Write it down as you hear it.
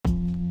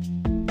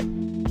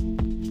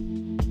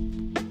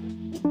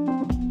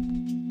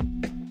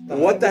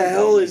what the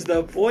hell is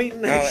the point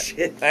in that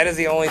shit? That is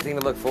the only thing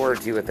to look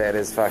forward to with that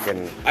is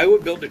fucking... I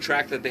would build a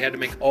track that they had to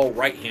make all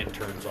right-hand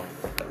turns on.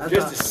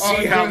 Just to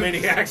see how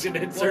many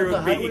accidents there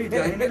would be.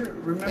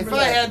 If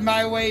I had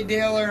my way,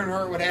 Dale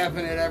Earnhardt would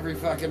happen at every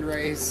fucking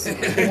race.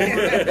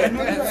 Remember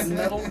that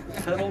metal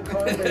pedal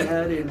car they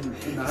had in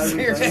the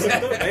highway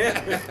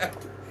diner?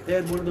 They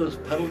had one of those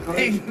pedal cars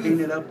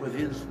painted up with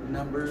his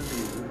numbers,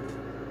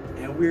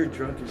 and we were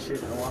drunk as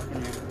shit. I walk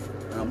in there,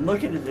 and I'm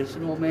looking at this,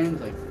 and the old man's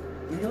like,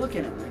 "What are you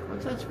looking at?" I'm like,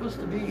 "What's that supposed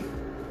to be?"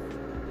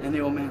 And the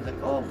old man's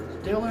like, "Oh,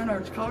 it's Dale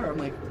Earnhart's car." I'm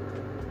like,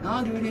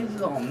 "No, dude, his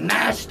is all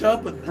mashed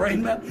up with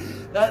brain melt."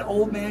 That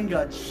old man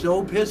got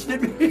so pissed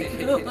at me.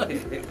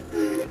 It's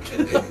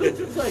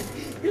just like,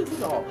 his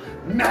is all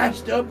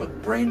mashed up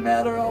with brain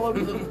matter all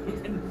over the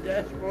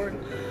dashboard.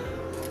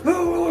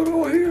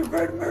 Oh, he's a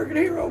great American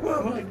hero.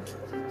 I'm like,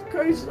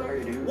 Christ,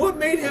 sorry, dude. What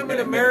made him an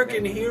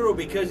American hero?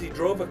 Because he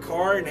drove a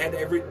car and had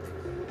every...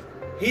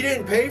 He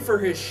didn't pay for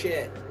his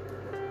shit.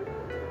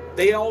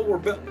 They all were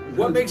built...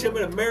 What makes him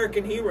an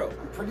American hero?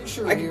 I'm pretty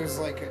sure he was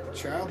like a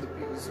child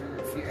abuser,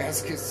 if you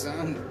ask his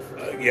son.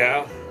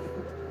 Yeah.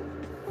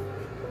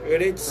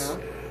 But it's... Well,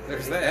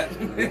 there's that.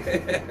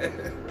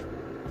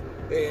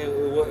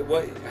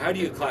 How do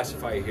you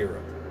classify a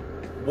hero?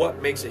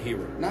 What makes a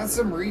hero? Not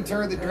some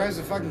retard that drives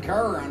a fucking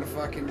car around a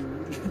fucking...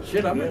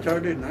 Shit, I'm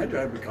retarded and I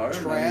drive a car.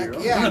 Track.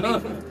 Yeah, I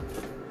mean,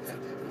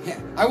 yeah.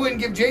 I wouldn't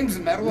give James a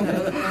medal. You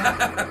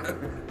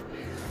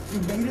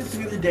made it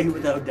through the day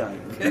without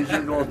dying. Here's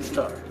your gold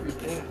star.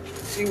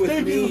 See,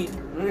 with me,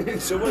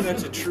 someone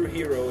that's a true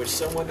hero is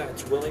someone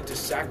that's willing to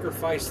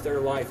sacrifice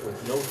their life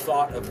with no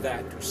thought of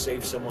that to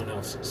save someone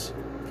else's.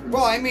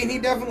 Well, I mean, he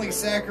definitely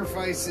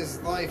sacrificed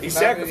his life. He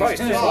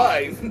sacrificed his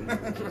life.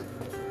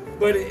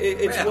 But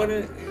it's one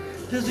of...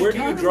 Where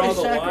do you draw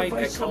the line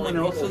at calling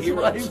people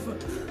heroes?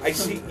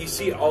 You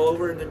see it all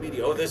over in the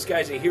media. Oh, this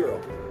guy's a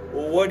hero.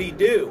 Well, what'd he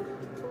do?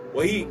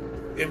 Well, he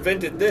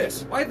invented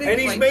this. And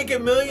he's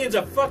making millions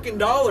of fucking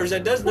dollars.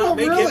 That does not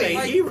make him a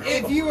hero.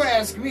 If you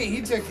ask me,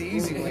 he took the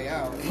easy way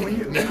out.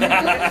 He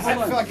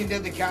fucking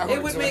did the coward.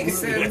 It would make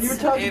sense. When you're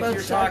talking about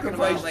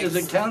sacrifice, does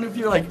it count if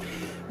you're like...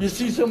 You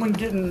see someone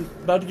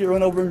about to get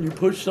run over and you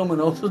push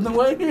someone else in the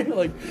way? You're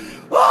like,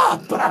 ah,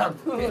 bam!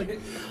 Like,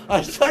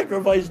 I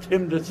sacrificed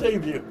him to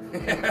save you.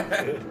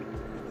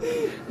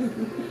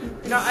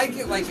 No, I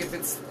get like if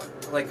it's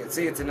like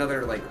say it's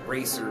another like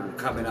racer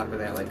coming up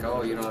and that like,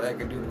 oh, you know, that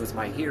dude was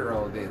my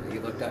hero that you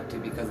looked up to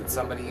because it's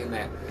somebody in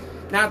that.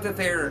 Not that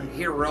they're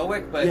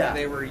heroic, but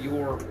they were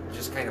your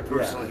just kind of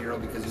personal hero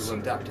because you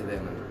looked up to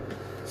them. And,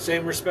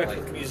 same respect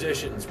with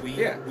musicians. We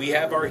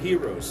have our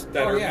heroes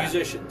that are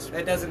musicians.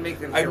 That doesn't make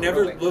them I've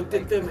never looked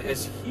at them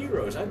as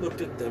heroes. I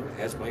looked at them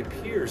as my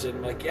peers.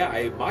 And like, yeah,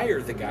 I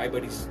admire the guy,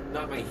 but he's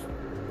not a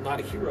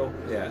hero.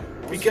 Yeah.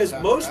 Because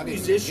most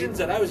musicians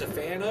that I was a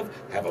fan of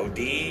have OD'd,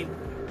 beat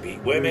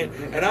women.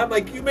 And I'm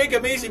like, you make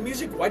amazing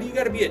music. Why do you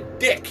got to be a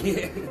dick?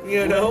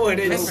 You know? And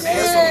it's...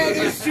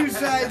 there's two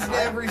sides to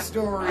every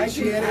story. I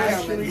can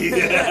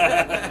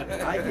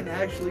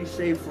actually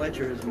say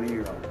Fletcher is my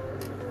hero.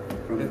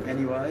 From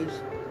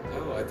Pennywise.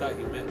 Oh, I thought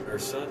you meant our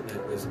son.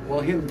 That was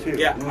him too.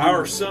 Yeah,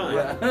 our son.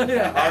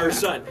 Our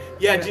son.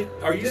 Yeah,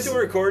 are you still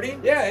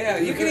recording? Yeah.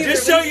 You can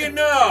just so you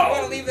know. I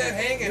want to leave that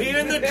hanging. Me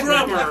and the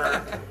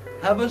drummer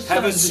have a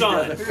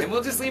son. And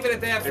we'll just leave it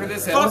at that for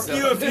this episode. Fuck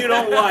you if you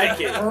don't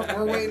like it.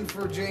 We're waiting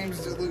for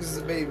James to lose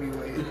the baby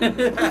weight.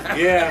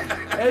 Yeah.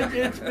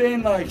 It's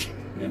been like...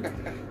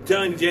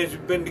 telling you, James,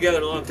 we've been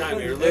together a long time.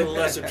 You're a little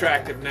less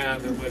attractive now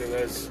than what it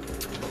was.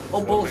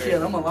 Oh, bullshit.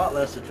 I'm a lot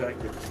less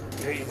attractive.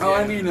 Oh,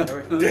 I mean...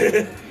 damn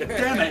it.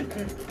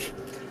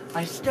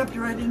 I stepped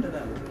right into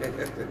that.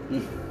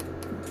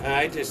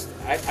 I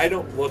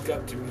don't look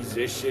up to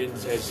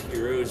musicians as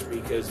heroes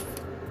because...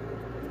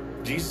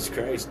 Jesus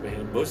Christ,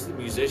 man. Most of the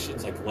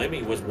musicians, like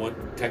Lemmy was one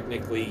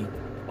technically...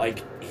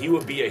 Like, he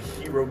would be a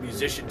hero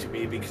musician to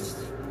me because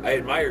I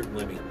admired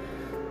Lemmy.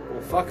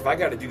 Well, fuck, if I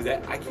got to do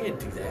that, I can't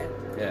do that.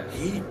 Yeah.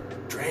 He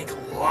drank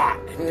a lot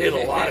and did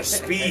a lot of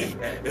speed.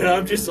 And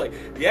I'm just like,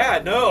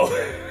 yeah, no.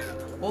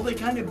 Well, they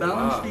kind of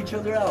balanced each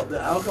other out. The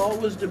alcohol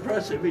was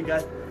depressive. He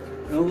got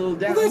a little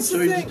down, so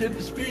he just did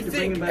the speed to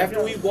bring him back after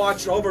up. we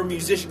watched all of our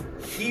musician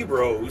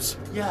heroes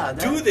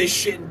do this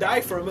shit and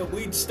die from it,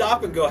 we'd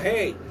stop and go,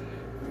 hey,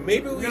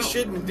 maybe we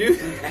shouldn't do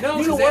that. No,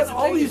 you know what?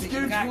 All these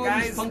dudes who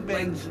were these punk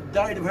bands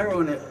died of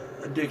heroin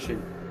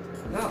addiction.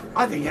 No,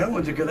 I think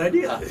heroin's a good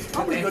idea. I'm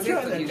gonna go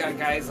try that. You got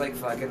guys like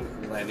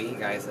fucking Lemmy,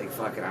 guys like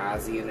fucking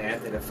Ozzy and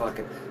that have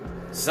fucking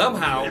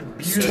somehow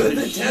stood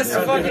the test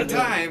of fucking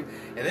time,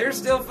 and they're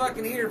still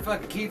fucking here.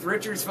 Fucking Keith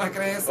Richards,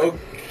 fucking ass. Like,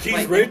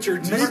 Keith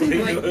Richards is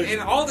like,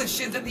 and all the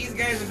shit that these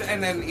guys,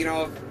 and then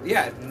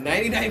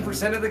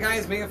 99% of the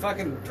guys may have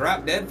fucking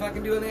dropped dead,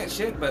 fucking doing that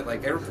shit. But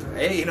like,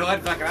 hey, you know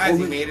what? Fucking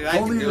Ozzy made it.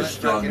 Only the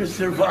strongest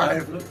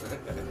survive.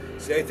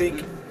 See, I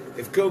think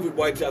if COVID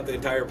wipes out the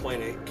entire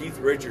planet, Keith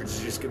Richards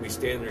is just gonna be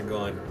standing there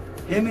going,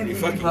 Him and You Iggy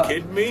fucking Pop.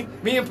 kidding me?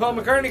 Me and Paul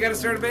McCartney got to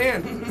start a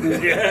band.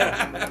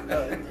 Yeah.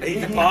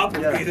 Iggy Pop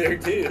will be there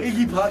too.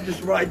 Iggy Pop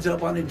just rides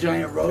up on a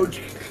giant roach.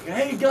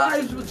 Hey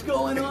guys, what's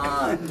going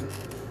on?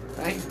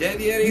 I ain't dead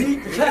yet either.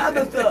 Meet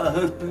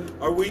Tabitha.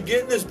 Are we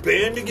getting this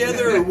band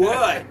together or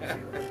what?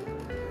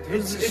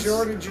 It's a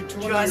shortage of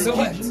 20. So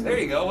what? There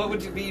you go. What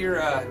would you be your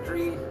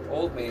dream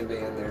old man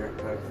band there?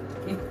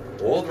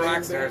 Old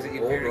rock stars that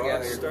you pair together.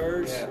 Old rock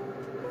stars? Yeah.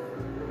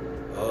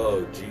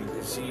 Oh, gee.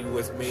 See,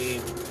 with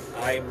me,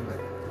 I'm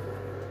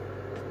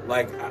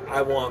like,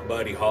 I want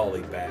Buddy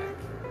Holly back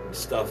and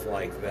stuff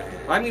like that.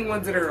 I mean,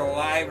 ones that are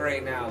alive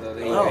right now, though.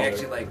 They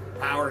actually like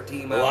power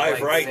team up. Alive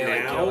like, right say,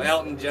 like, now? you know,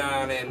 Elton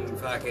John and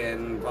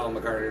fucking Paul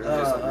McCartney.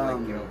 Just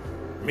like, you know.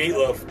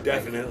 Meatloaf,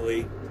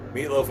 definitely.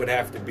 Meatloaf would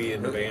have to be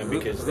in the band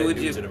because that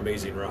dude's an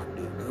amazing rock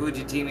dude. Who would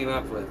you team him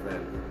up with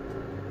then?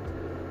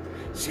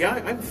 See,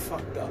 I'm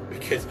fucked up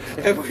because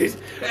I'm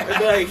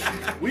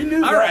like, We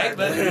knew All that. right,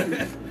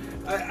 but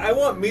I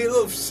want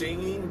Meatloaf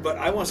singing, but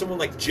I want someone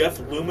like Jeff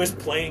Loomis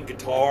playing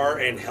guitar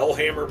and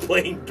Hellhammer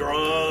playing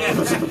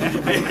drums,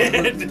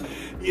 and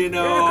you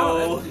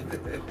know,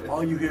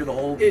 all you hear the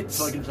whole It's-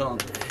 fucking song.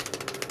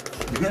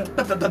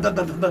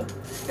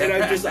 and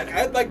I'm just like,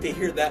 I'd like to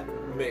hear that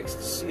mix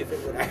to see if it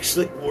would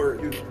actually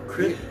work.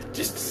 Chris,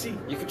 Just to see.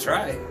 you could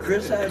try.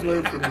 Chris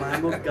Adler from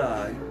Lamb of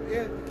God,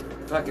 Yeah.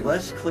 Fucking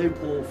Les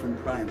Claypool from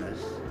Primus.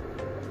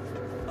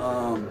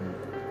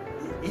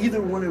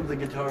 Either one of the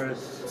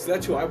guitarists So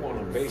that's who I want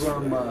on bass.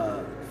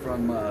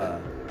 from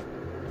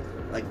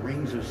like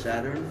Rings of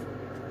Saturn,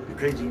 the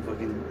crazy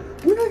fucking.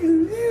 We're not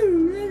gonna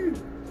do.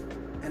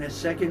 And a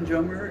second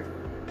drummer,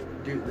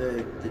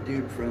 the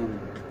dude from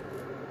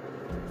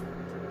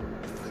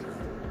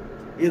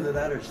either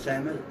that or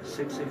Samus,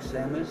 66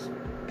 Samus,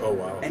 Oh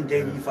wow. and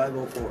Davey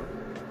 504.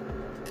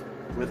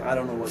 With I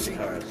don't know what See,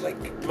 guitarist. like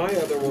my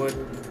other one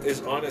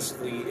is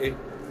honestly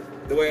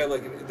the way I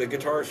like it, the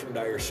guitarist from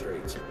Dire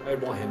Straits.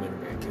 I'd want him in a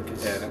band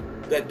because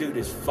that dude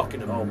is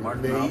fucking Mark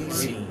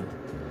amazing.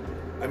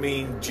 I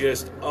mean,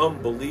 just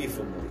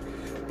unbelievable.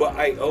 But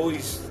I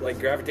always like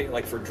gravitate,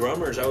 like for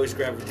drummers, I always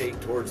gravitate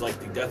towards like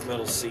the death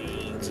metal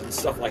scenes and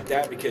stuff like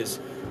that because,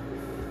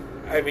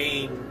 I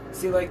mean,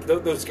 see, like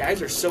those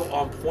guys are so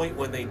on point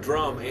when they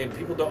drum, and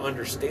people don't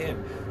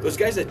understand. Those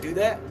guys that do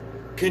that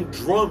can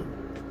drum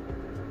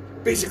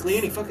basically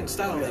any fucking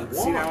style they want.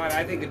 See, now what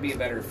I think would be a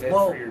better fit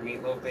for your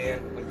Meatloaf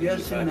band would be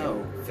yes and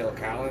no. Phil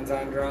Collins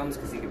on drums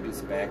because he could do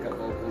some backup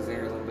vocals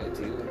there a little bit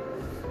too,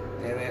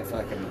 and that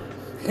fucking.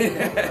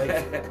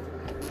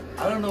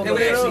 I don't know. It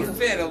would actually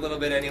fit a little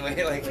bit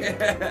anyway. Like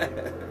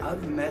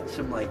I've met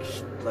some like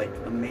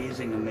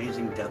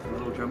amazing death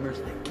metal drummers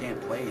that can't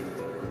play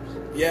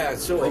anything. Yeah,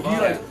 so Like, am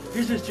you're I. like,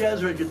 here's this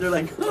jazz record. They're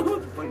like, oh,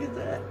 what the fuck is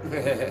that?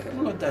 I don't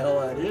know what the hell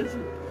that is.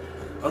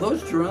 Are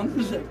those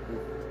drums? Like,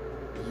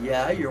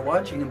 yeah, you're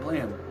watching them play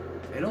them.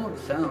 They don't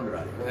sound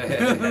right.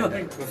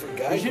 Like,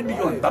 they should be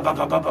going. Ba, ba,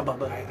 ba, ba, ba, ba,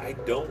 ba. I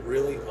don't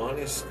really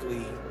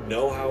honestly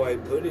know how I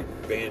put a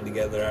band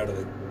together out of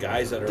the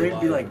guys that are There'd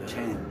be alive like now.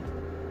 10.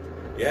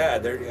 Yeah,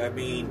 I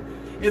mean,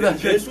 Yeah,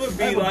 that's this it. would I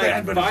be have a like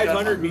band, but it's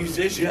 500 not-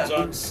 musicians Yeah.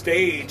 on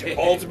stage,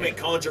 ultimate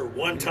concert,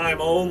 one time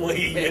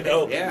only, you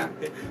know? Yeah.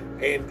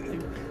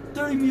 And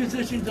 30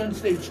 musicians on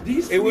stage.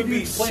 These it would three be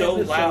dudes playing so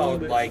this song, loud,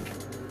 but- like,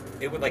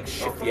 it would like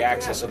shift the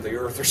axis of the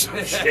earth or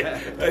some shit.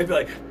 I'd be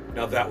like,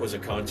 now that was a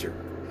concert.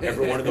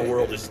 Everyone in the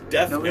world is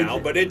deaf No, now, it's-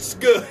 but it's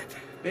good.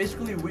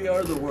 Basically, we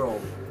are the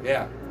world.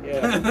 yeah.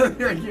 Yeah.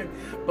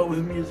 But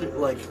with music,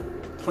 like,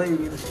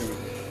 playing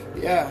instruments.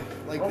 Yeah,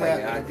 like Oh my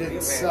that. God, It can you didn't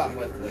imagine suck.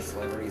 with the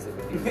celebrities that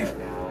would do that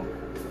now?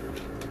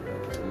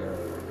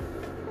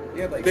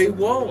 Yeah, like They some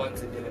cool won't.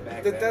 ones that did it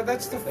back then.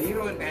 That's the But you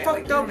don't have, fucked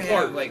like, you up don't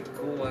part. have like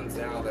cool ones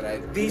now that I.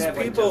 These have,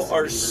 like, people Justin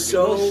are Bieber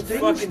so Well,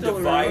 Sting's fucking still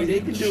around. He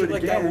divided. can do Shit it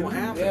like that again. won't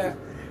happen. Yeah.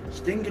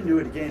 Sting can do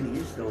it again.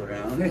 He's still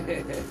around. And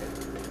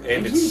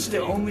And it's he's the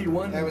Sting. only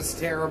one That was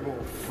terrible.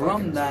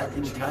 from that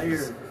Fucking entire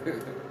Jesus.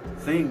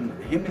 thing.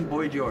 Him and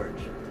Boy George.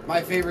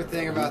 My favorite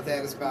thing about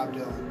that is Bob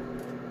Dylan.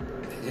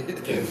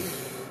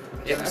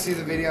 You ever see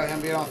the video of him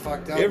being all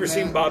fucked up? You ever man?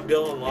 seen Bob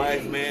Dylan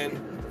live, man?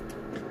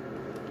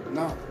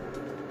 No.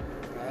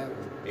 I haven't.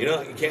 You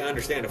know, you can't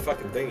understand a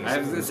fucking thing. he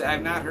says.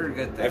 I've not heard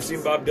good things. I've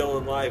seen Bob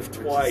Dylan live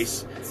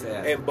twice,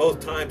 sad. and both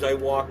times I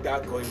walked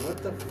out going, what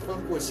the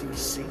fuck was he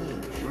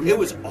singing? It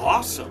was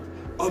awesome.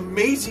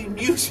 Amazing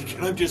music.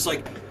 And I'm just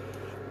like,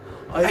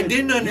 I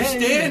didn't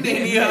understand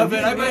any of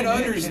it. I might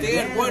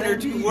understand one or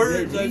two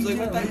words. I was like,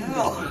 what the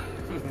hell?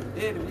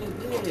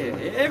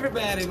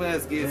 Everybody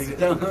must get.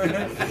 Yeah.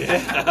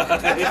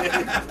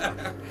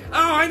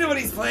 Oh, I know what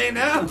he's playing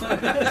now.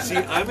 See,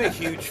 I'm a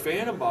huge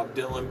fan of Bob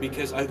Dylan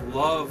because I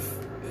love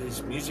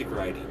his music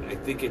writing. I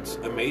think it's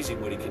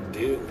amazing what he can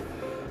do.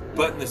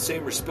 But in the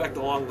same respect,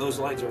 along those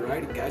lines of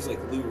writing, guys like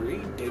Lou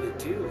Reed did it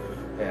too.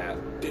 Yeah.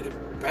 Did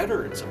it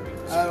better in some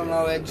people's I don't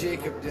know. That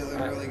Jacob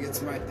Dylan really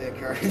gets my dick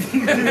hard.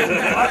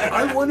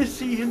 I want to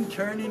see him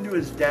turn into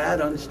his dad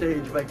on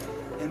stage. Like,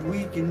 and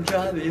we can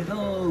drive it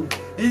home.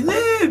 The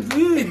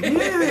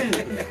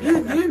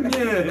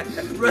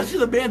rest of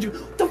the band,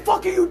 what the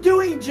fuck are you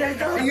doing,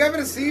 Jacob? Are you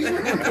having a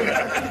seizure?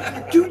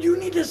 Dude, you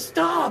need to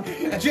stop.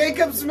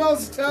 Jacob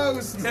smells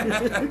toast.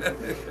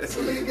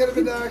 Somebody get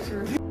him a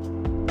doctor.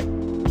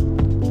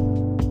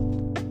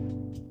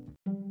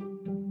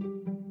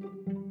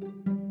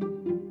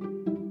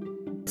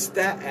 It's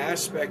that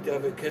aspect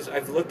of it, because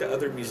I've looked at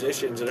other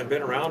musicians and I've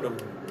been around them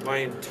my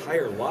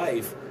entire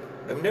life.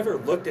 I've never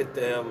looked at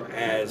them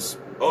as,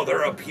 oh,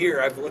 they're up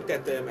here. I've looked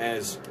at them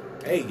as,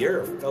 hey,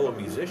 you're a fellow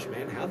musician,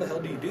 man. How the hell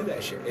do you do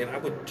that shit? And I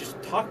would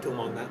just talk to them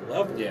on that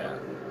level. Yeah.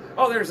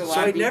 Oh, there's a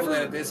lot of people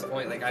that at this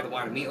point, like, I'd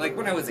want to meet. Like,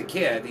 when I was a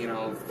kid, you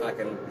know,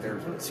 fucking...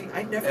 See,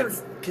 I never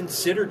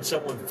considered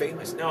someone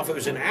famous. Now, if it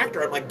was an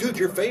actor, I'm like, dude,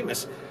 you're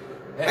famous.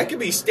 Hey. I could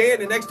be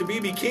standing next to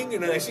B.B. King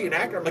and I see an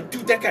actor, I'm like,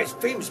 dude, that guy's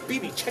famous.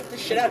 B.B., check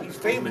this shit out, he's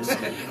famous.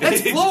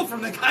 That's Flo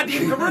from the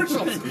goddamn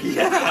commercials.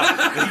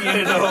 Yeah,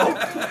 you know.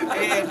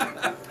 And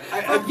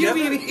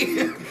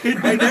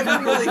I never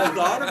really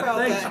thought about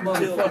that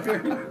until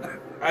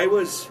I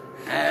was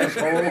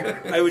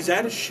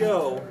at a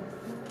show,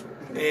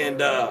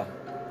 and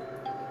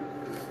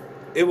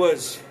it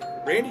was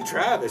Randy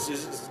Travis,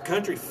 his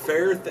country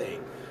fair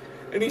thing.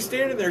 And he's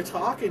standing there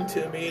talking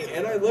to me,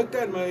 and I looked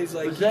at him, and he's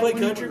like, you play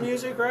country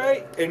music,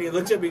 right? And he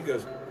looks at me and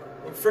goes,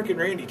 I'm freaking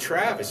Randy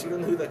Travis. You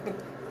don't know who that...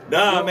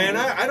 Nah, man,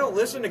 I don't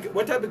listen to...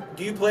 What type of...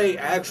 Do you play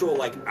actual,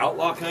 like,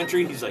 outlaw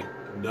country? He's like,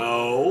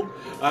 no.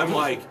 I'm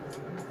like,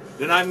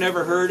 then I've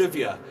never heard of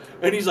you.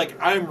 And he's like,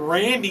 I'm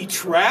Randy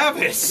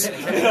Travis.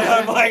 And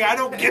I'm like, I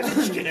don't get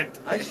this shit.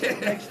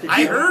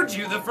 I heard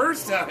you the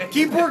first time.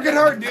 Keep working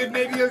hard, dude.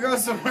 Maybe you'll go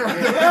somewhere.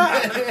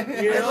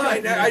 Yeah. You know, I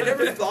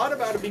never thought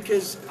about it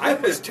because I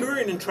was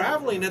touring and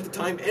traveling at the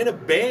time in a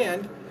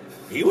band.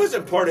 He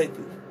wasn't part of...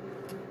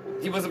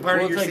 He wasn't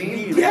part of your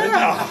scene?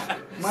 Yeah.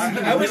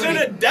 I was in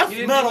a death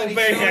metal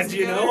band,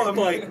 you know? I'm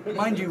like...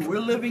 Mind you,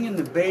 we're living in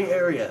the Bay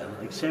Area,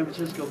 like San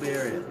Francisco Bay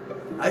Area.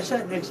 I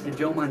sat next to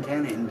Joe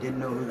Montana and didn't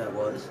know who that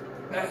was.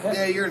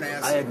 Yeah, you're an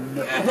ass. I had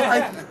no...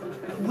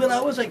 when I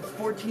was like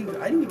 14,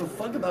 I didn't give a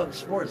fuck about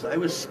sports. I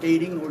was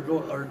skating or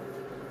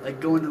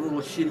going to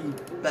little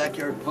shitty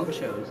backyard punk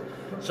shows.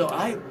 So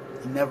I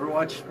never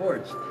watched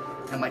sports.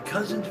 And my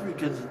cousins,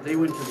 because they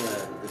went to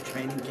the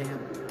training camp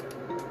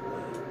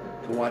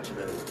to watch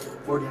the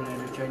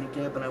 49ers training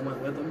camp, and I went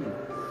with them. And,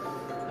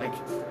 like,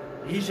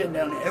 he's sitting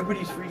down, and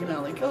everybody's freaking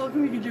out, like, oh,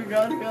 can we get your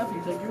autograph?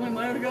 He's like, you want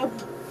my autograph?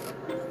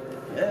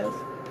 Yes.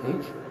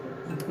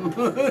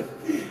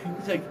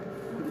 He's like,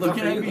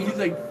 looking at me, he's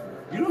like,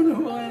 you don't know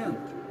who I am.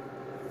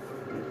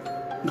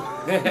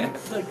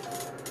 It's like,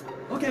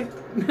 okay.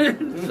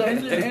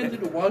 Signs it, hands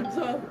it, and walks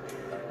off.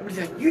 And he's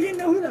like, you didn't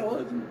know who that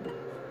was?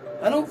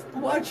 I don't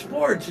watch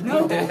sports,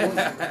 no. And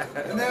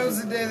that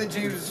was the day that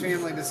James'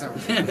 family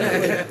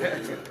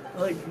decided.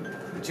 Like,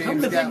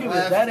 James got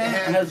left that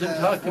hasn't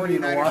talked to me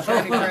in a while.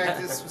 Training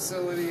practice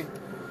facility.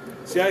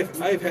 See,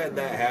 I've had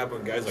that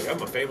happen. Guys like,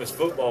 I'm a famous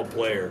football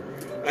player.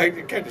 I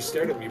kind of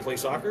stared at him. You play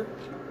soccer?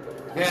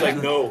 He's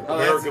like, no,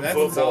 American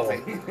football.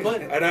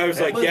 And I was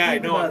like, yeah, I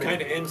know, I'm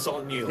kind of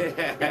insulting you.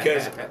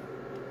 Because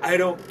I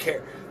don't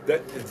care. The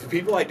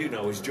people I do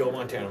know is Joe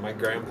Montana. My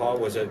grandpa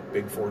was a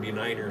big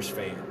 49ers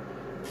fan.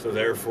 So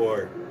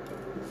therefore,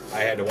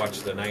 I had to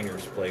watch the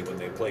Niners play when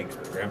they played.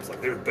 Because my grandpa's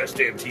like, they're the best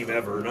damn team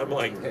ever. And I'm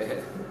like,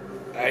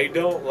 I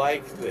don't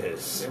like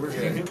this.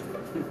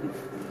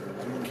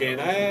 Can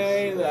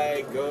I,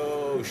 like,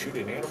 go shoot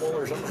an animal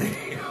or something?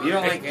 You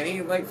don't like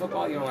any, like,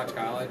 football? You don't watch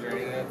college or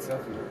any of that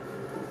stuff?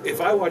 If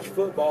I watch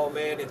football,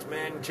 man, it's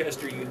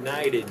Manchester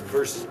United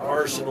versus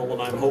Arsenal, and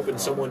I'm hoping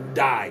someone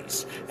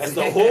dies. That's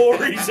the whole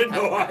reason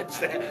to watch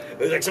that.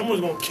 It's like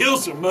someone's going to kill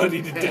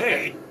somebody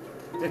today.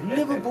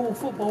 Liverpool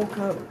Football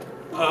Club.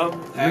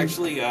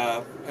 Actually,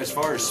 as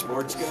far as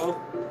sports go,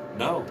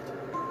 no.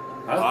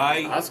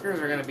 Huskers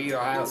are going to beat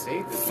Ohio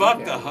State this Fuck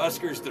weekend. The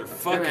Huskers. They're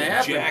fucking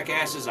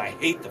jackasses. I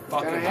hate the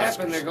fucking Huskers.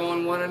 Huskers. They're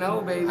going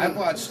 1-0, baby. I've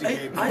watched the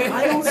game.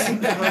 I don't hate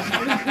the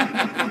Huskers.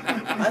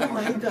 I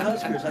don't hate the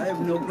Huskers. I have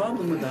no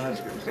problem with the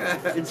Huskers.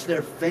 It's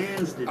their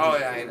fans that... Oh,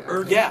 yeah, I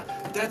know. Yeah,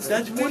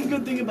 that's one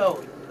good thing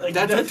about... Like,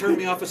 that turned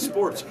me off of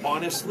sports,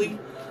 honestly,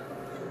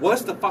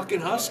 was the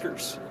fucking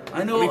Huskers.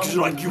 I know. Because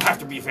you're like, you have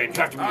to be a fan,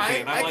 you have to be a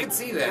fan. I like, can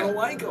see that. I don't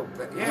like them.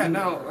 Yeah,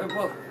 no.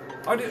 Well,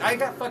 oh, dude, I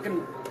got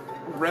fucking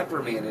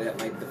reprimanded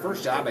at the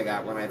first job I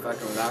got when I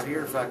fucking was out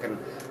here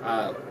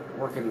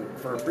working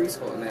for a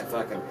preschool and that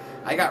fucking...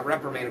 I got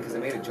reprimanded because I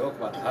made a joke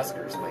about the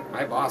Huskers. Like,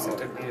 my boss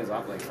took me and was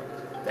off like,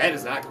 that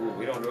is not cool.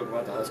 We don't joke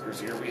about the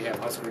Huskers here. We have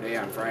Husker Day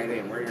on Friday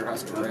and wear your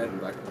Husker red.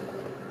 And like,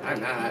 I'm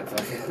not.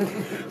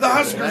 The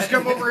Huskers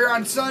come over here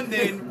on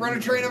Sunday and run a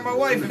train on my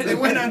wife if they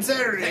win on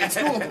Saturday. It's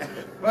cool.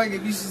 Like, you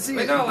should see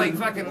but it. no, like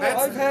fucking. Well,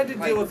 That's, I've had to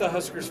like, deal with the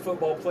Huskers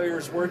football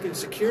players working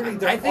security.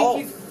 They're I think all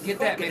you get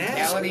that fucking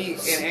mentality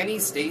assholes. in any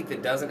state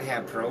that doesn't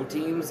have pro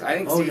teams. I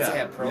think Oh, states yeah, that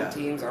have pro yeah.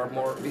 teams are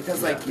more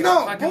because like you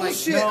know, No, fucking,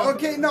 bullshit. Like,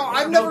 Okay, no,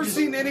 I've never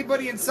seen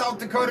anybody in South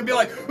Dakota be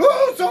like,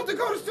 "Oh, South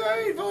Dakota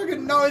State,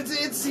 fucking." No,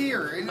 it's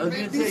here. I was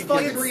gonna These say,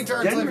 fucking kids,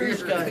 retards live Denver's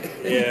here.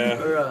 got,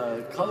 Yeah.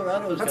 or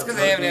Colorado's that's got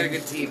because they haven't had a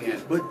teams, good team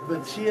yet. But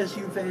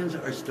CSU fans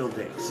are still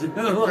dicks.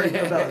 Like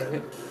about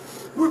it.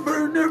 We're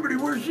better than everybody.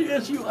 We're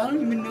CSU. I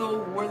don't even know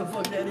where the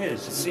fuck that is.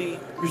 See,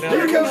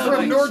 They come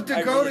from North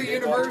I Dakota really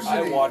did University.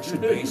 I watched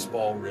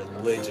baseball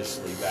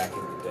religiously back in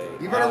the day.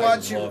 You better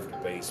watch I him.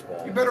 loved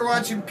baseball. You better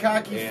watch them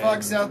cocky And-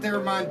 fucks out there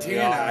in Montana.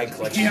 Yeah, I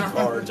collected Yeah.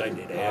 cards. I did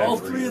everything. All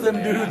three of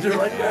them dudes are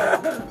like,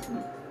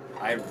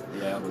 But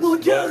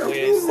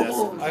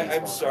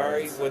I'm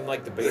sorry when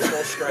like the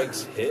baseball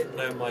strikes hit, and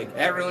I'm like,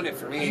 That ruined it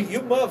for me. you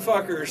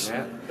motherfuckers.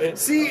 Yeah.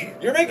 See,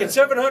 You're making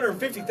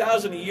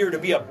 $750,000 a year to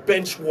be a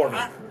bench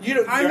warmer. You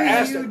don't. I'm You're a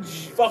asked to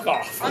huge- fuck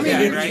off. I'm Yeah,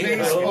 a huge right.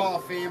 baseball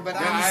fan, but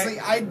No, honestly,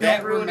 I that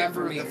don't ruined it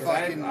remember for me, the 'cause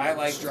fucking I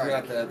liked strike.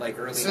 throughout the like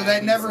early. So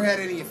that 90s. never had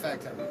any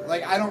effect on me.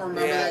 Like, I don't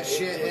remember Yeah, that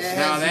shit. It it- has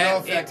No, no that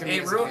effect on me.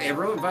 it as a ruined fan. it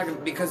ruined fucking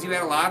because you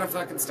had a lot of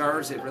fucking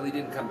stars that really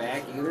didn't come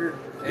back either.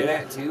 And Yeah.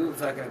 that too,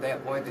 fucking at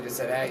that point they just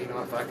said, you know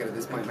what, fuck it, at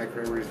this point my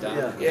career is done.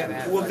 Yeah. Yeah, And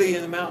that well, fucking-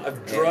 the amount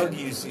of drug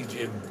usage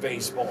in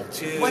baseball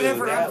too.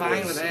 whatever, I'm that fine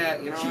was- with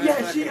that. You know, yeah,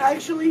 fucking see,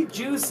 actually,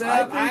 juice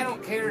I up. I think-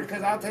 don't care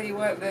because I'll tell you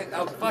what, that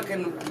a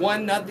fucking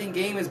 1-0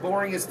 game is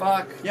boring as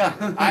fuck. Yeah.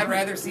 I'd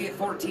rather see it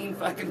 14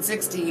 fucking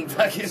 16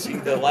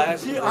 fucking. The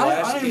last, See, the I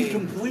last am game.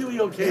 completely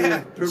okay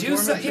Yeah, with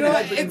juice up. performance. You know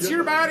what? enhancing It's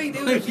your drugs. body,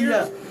 dude. If you're,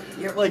 Yeah.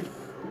 you're Like,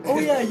 oh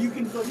yeah, you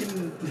can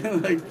fucking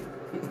like,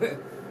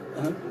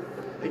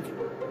 like,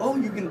 oh,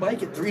 you can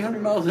bike at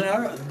 300 miles an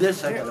hour.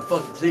 This I gotta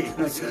fucking see.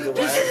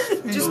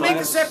 just make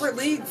a separate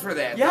league for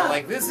that. Yeah. though.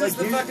 Like this is Like,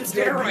 the here's fucking the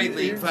steroid here's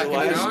league. the The Fucking,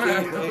 last you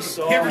game know? I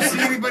saw. You ever see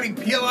anybody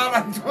peel out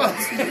on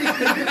 12th?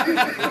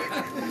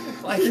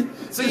 Like,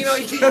 so you know,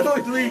 you,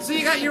 Steroid league. so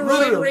you got your road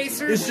Literally,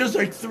 racers. It's just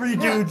like three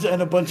dudes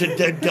and a bunch of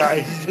dead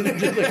guys.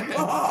 Just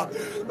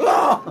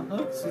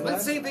like,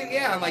 But same thing,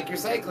 yeah, like your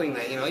cycling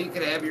that, you know, you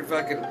could have your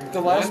fucking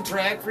The last- one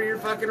track for your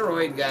fucking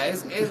roid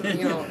guys, and,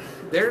 you know,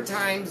 their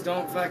times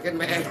don't fucking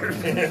matter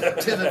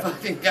to the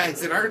fucking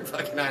guys that aren't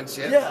fucking on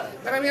shit. Yeah.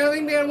 But I mean, I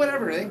think, man,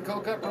 whatever. They can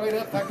coke up, roid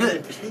up,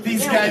 fucking.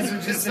 These guys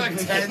are just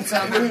intense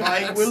on the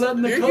bikes. We're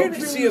letting the You're going to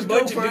coach see a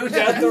bunch of dudes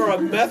out there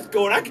on meth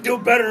going, I can do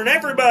it better than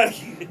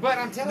everybody. But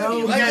I'm telling No, you,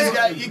 You let guys that-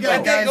 got, you got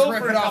let that guys go for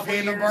ripping a off couple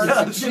years. handlebars Yeah, I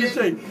and was gonna shit.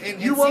 say,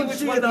 and you see won't which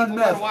see one it on people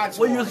wanna meth. watch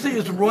What more. you'll see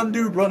is one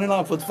dude running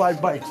off with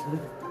 5 bikes.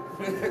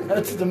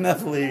 That's the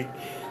meth league.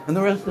 And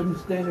the rest of them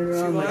standing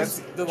around like,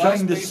 The trying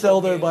to baseball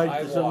sell their game bike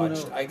I to someone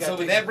watched, else. I got So to-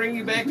 would that bring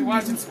you back to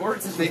watching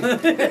sports? And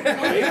things?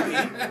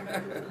 Maybe.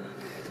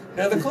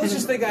 Now, the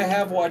closest thing I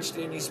have watched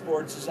to any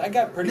sports is I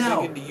got pretty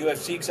Now- big into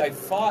UFC because I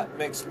fought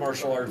mixed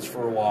martial arts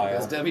for a while.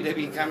 Does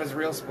WWE count as a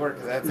real sport?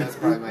 Because that's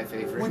probably my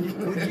favorite.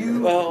 Would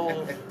you?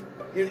 Well,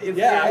 if yeah,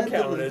 they I had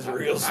count the- it as a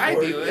real sport. I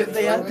do it. If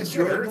they had the It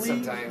sure drug hurts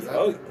league- sometimes.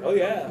 Though. Oh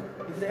yeah.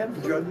 If they have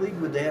the drug league,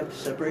 would they have to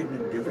separate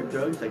into different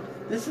drugs? Like,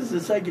 this is the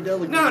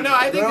psychedelic. No, league. no,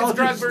 I think They're all it's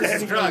drug just versus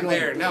standing drug going,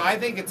 there. No, I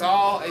think it's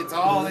all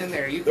in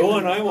there. You The can,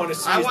 one I want to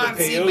see I is want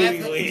the to see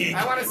Peyote League.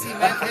 I want to see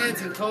meth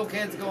heads and coke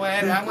heads go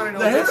at it. I want to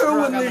know The which drug I'm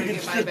heroin going league to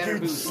is get my just better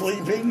dudes boost.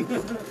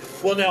 sleeping.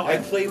 Well, now I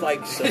play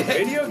like some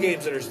video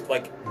games that are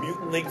like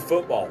Mutant League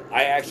football.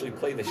 I actually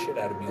play the shit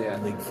out of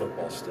Mutant League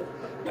football still.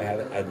 I have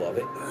it. I love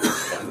it.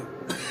 It's fun.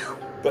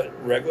 But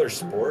regular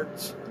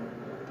sports,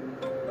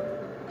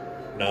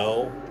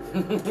 no.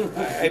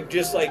 I'm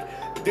just like,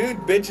 dude,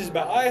 bitches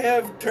about. I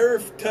have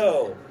turf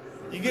toe.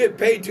 You get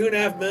paid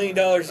 $2.5 million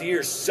a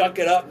year. Suck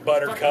it up,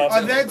 Buttercup.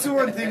 That's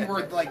one thing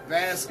where like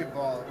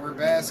basketball, where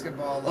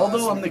basketball.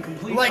 Although I'm the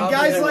complete like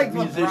opposite guys of like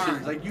musicians.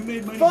 LeBron. Like, you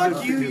made money. Fuck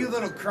good you, for you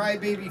little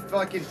crybaby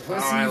fucking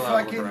pussy. I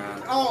love fucking.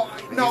 LeBron. Oh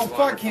no, He's fuck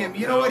wonderful. him.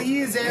 You know what? He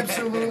is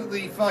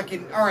absolutely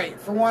fucking. All right,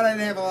 for one, I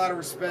didn't have a lot of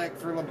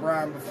respect for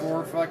LeBron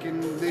before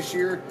fucking this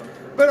year.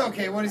 But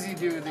okay, what does he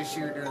do this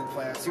year during the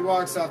playoffs? He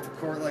walks off the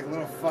court like a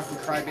little fucking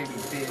crybaby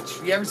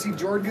bitch. You ever see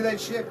Jordan do that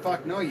shit?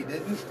 Fuck no, you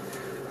didn't.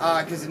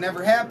 Because it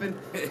never happened.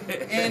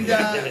 And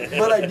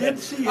But I did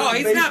see his Oh,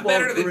 he's not baseball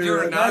better than career,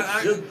 Jordan. and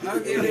that's just- I'll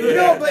give you no,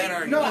 that but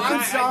argument. no, I'm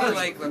I sorry. do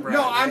like LeBron.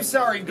 No, I'm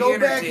sorry. He Go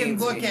back and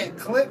entertains look me. at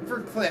clip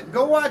for clip.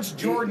 Go watch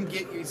Jordan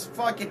get his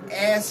fucking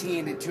ass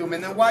handed to him,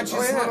 and then watch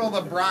this little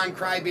LeBron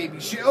crybaby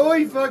shit. Oh,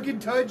 he fucking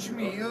touched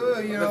me. You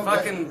The know.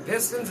 but- fucking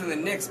Pistons and the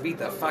Knicks beat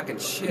the fucking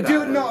shit out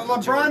Dude, of no, him.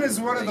 LeBron is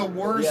one of the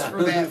worst Yeah.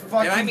 for that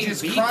fucking And I mean,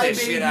 just beat the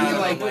shit out crybaby of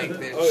like him. Like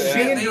the Oh, yeah. shit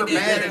they Chandler did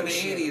there in Maddox the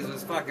shit. 80s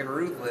was fucking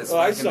ruthless. Oh,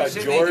 I Fucking saw the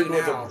shit Jordan they do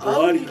with a now.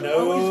 bloody I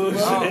always nose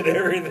loved- and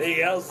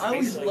everything else. I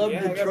always He's like, loved yeah,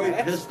 I got Detroit my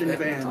ass Piston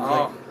fans.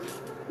 Oh.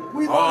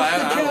 We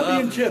lost the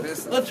championship.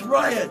 Let's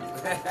riot.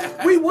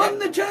 We won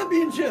the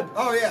championship.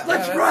 Oh, yeah.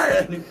 Let's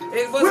riot.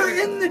 We're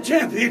in the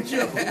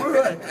championship.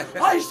 We're right.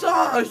 I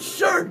saw a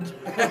shirt.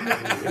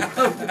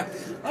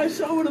 I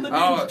saw one of the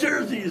dude's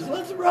jerseys.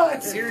 Let's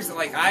riot. Seriously,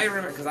 like, I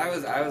remember, because I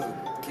was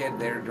a kid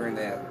there during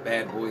that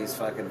Bad Boys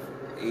fucking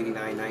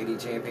 89-90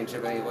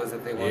 championship, I think it was,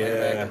 that they won it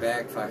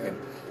back-to-back fucking,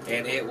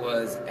 and it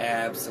was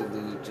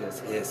absolute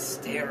just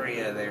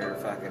hysteria there,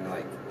 fucking,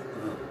 like,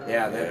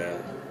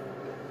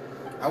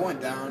 I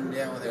went down,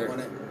 when they won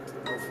it,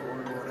 04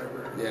 or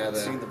whatever. Yeah,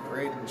 seen the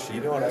parade and shit.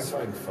 You know what I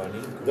find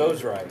funny?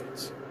 Those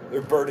riots.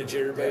 They're burning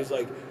shit. Everybody's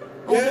like,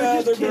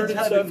 they're burning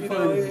stuff, you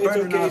know, it's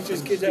okay, it's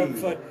just kids having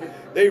fun.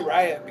 They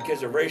riot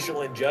because of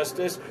racial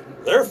injustice.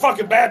 They're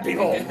fucking bad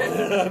people.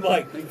 And I'm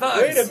like,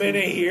 wait a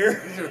minute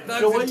here.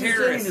 So what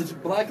you're saying is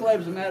Black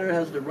Lives Matter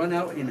has to run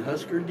out in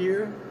Husker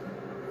gear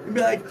and be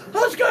like,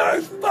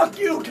 Huskers, fuck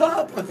you,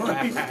 cop.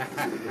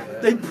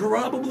 They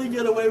probably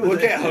get away with it.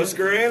 Look at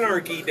Husker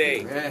Anarchy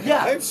Day.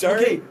 Yeah. I'm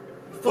sorry. Okay.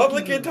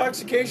 Public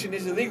intoxication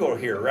is illegal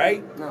here,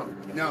 right?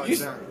 No,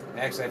 it's not.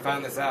 Actually, I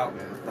found this out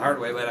the hard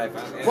way, but I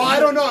found it. Well, I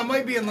don't know. It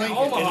might be in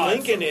Lincoln. In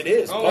Lincoln, it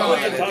is.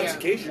 Public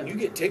intoxication. You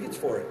get tickets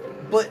for it.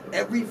 But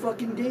every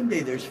fucking game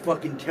day, there's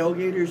fucking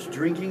tailgaters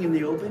drinking in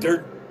the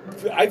open.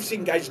 I've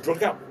seen guys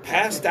drunk out,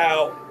 passed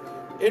out,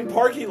 in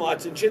parking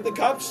lots and shit. The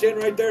cops stand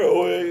right there.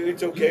 Oh,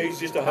 it's okay. He's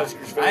just a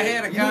Huskers fan. I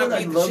had a cop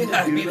beat the shit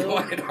out of me that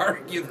wanted to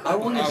argue. I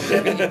want to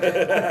set up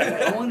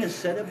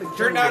a tailgate.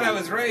 Turned out I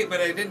was right, but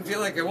I didn't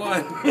feel like I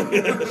won.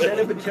 Set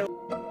up a tailgate.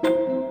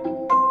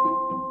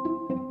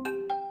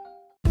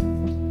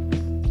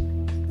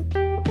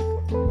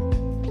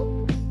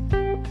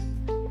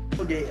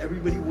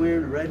 Everybody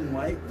wearing red and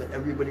white, but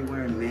everybody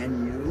wearing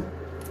Man U,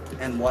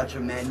 and watch a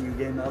Man U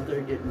game out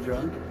there getting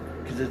drunk,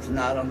 because it's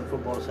not on the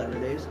football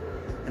Saturdays.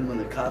 And when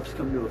the cops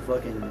come to a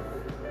fucking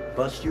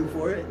bust you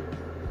for it,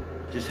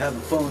 just have a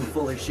phone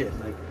full of shit.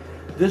 Like,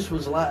 this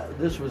was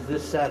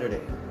this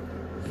Saturday.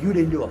 You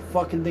didn't do a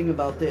fucking thing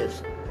about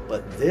this,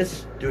 but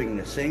this, doing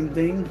the same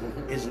thing,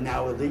 is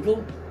now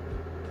illegal?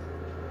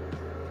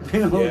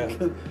 You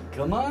know,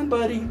 come on,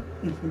 buddy.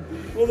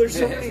 Well, there's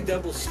so many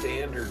double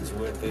standards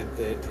with it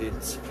that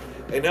it's...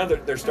 And now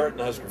they're starting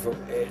the Husker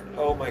football.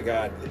 Oh, my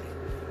God.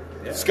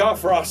 Scott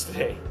Frost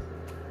today.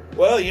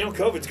 Well, you know,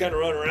 COVID's kind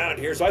of running around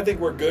here, so I think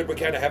we're good. We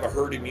kind of have a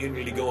herd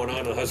immunity going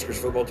on the Huskers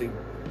football team.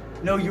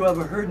 No, you have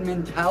a herd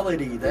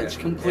mentality. That's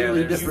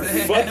completely different.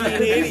 You fucking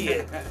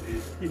idiot.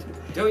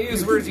 Don't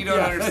use words you don't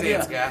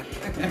understand, Scott.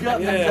 You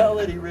got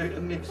mentality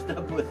mixed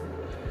up with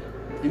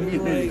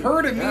immunity.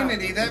 Herd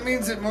immunity, that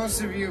means that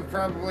most of you have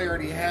probably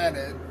already had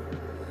it.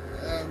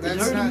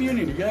 That's herd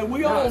immunity. Yeah,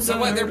 we all. So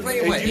what, they're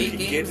playing, what, 8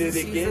 Get games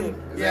it again.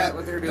 Is that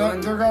what they're doing?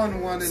 They're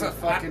going 1 and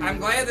fucking... I'm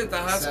glad that the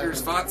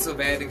Huskers fought so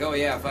bad to go,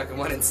 fucking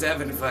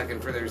 1-7 fucking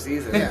for their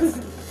season. Yeah.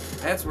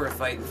 That's worth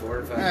fighting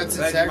for. That's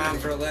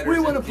integrity. We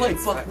want to play.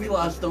 Fuck, we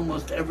lost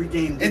almost every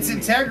game. It's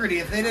integrity.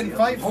 If they didn't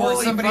fight for it,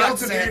 somebody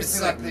else would have to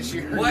suck this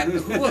year. What?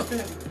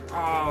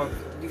 Oh,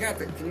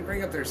 can you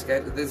bring up their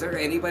schedule? Is there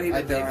anybody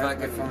that they fucking...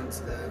 My phone's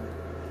dead.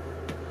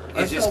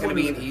 It's just going to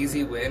be an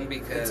easy win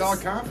because... It's all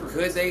conference.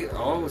 Could they...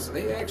 Oh, so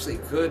they actually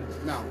could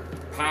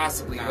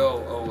possibly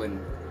go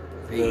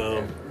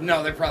 0-8.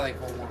 No, they probably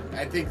pull 1.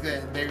 I think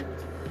that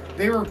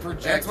they were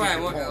projected. That's why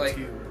I'm looking like...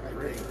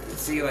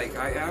 See, like,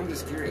 I'm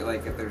just curious,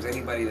 like, if there's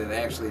anybody that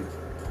actually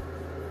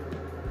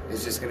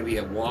is just going to be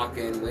a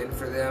walk-in win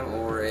for them,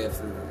 or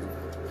if...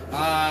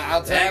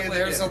 I'll tell you,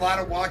 there's a lot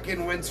of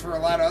walk-in wins for a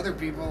lot of other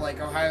people,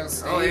 like Ohio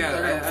State. Oh, yeah,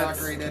 they're going to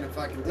walk right in and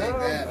fucking take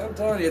that. I'm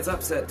telling you, it's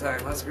upset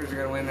time. Huskers are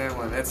going to win that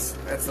one. That's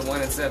the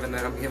 1-7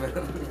 that I'm giving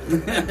them.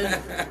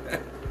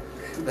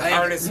 The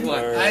hardest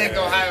one. I think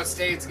Ohio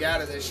State's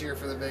got it this year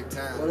for the Big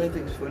Ten. What I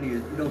think is funny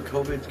is,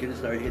 COVID's going to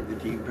start hitting the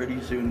team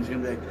pretty soon. It's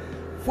going to be like,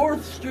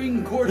 4th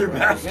string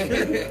quarterback.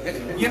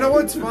 You know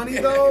what's funny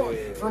though?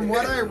 From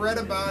what I read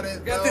about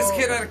it, got this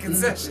kid out of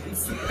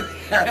concessions.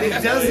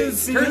 It doesn't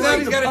seem like like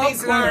he's got a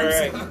decent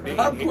arms.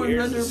 Popcorn.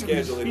 Here's the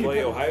schedule. They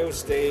play Ohio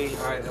State,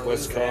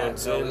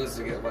 Wisconsin. They'll lose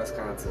to get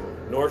Wisconsin.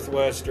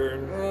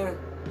 Northwestern,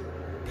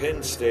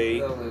 Penn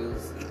State,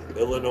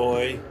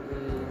 Illinois.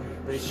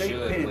 They should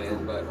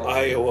win, but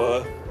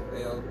Iowa.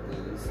 They'll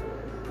lose.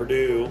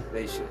 Purdue.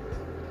 They should.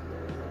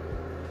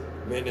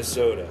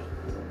 Minnesota.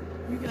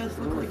 You guys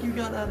look like you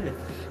got out of it.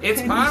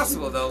 It's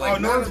possible though. Like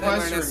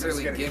Northwestern is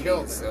necessarily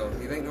gimmies. So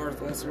you think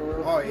Northwestern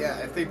will? Oh yeah,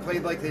 if they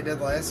played like they did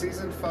last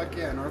season, fuck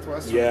yeah,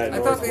 Northwestern. Yeah, I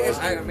thought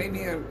they.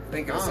 Maybe I'm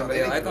thinking of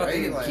somebody else. I thought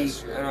they didn't keep.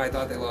 I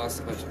thought they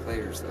lost a bunch of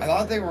players. Though. I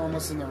thought they were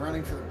almost in the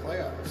running for the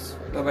playoffs.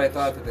 No, but I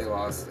thought that they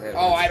lost.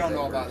 I don't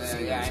know about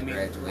that. Yeah, I mean,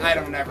 I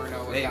don't ever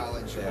know with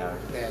college.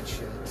 Bad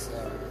shit.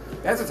 So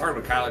that's what's hard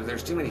with college.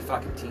 There's too many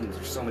fucking teams.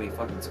 There's so many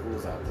fucking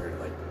schools out there.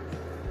 Like.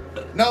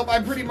 Nope,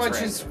 I pretty much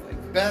just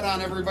bet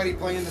on everybody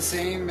playing the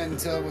same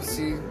until we'll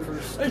see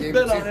first game.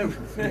 Bet on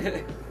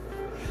everything.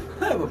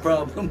 I have a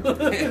problem.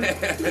 I'm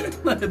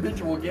a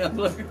habitual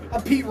gambler. A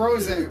Pete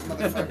Rose,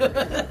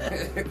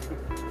 motherfucker.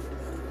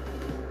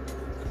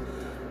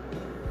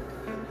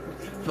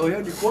 So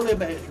your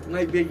quarterback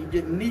might be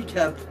getting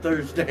kneecapped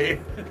Thursday.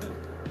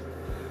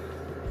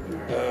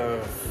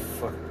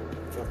 Fuck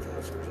the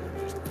Huskers.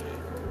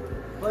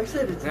 Like I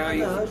said, it's Now, not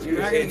the Huskers.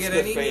 you're not going to It's get the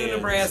any new fans,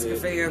 Nebraska dude.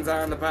 fans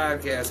on the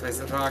podcast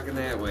by talking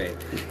that way.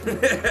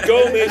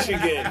 Go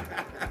Michigan!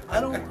 I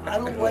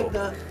don't like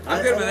the.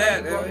 I'm good with that.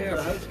 I don't like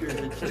the Huskers.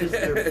 It's just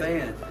their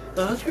fans.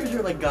 The Huskers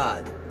are like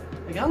God.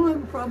 Like I don't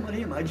have a problem with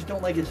him. I just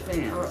don't like his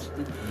fans.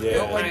 I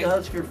don't like the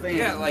Husker fans.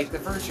 Yeah, like the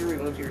first year we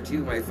moved here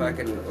too, my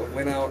fucking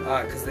went out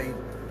because they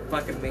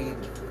fucking made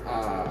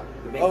the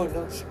Big, Oh,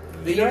 no.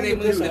 the You're year they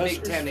not moved to the the Big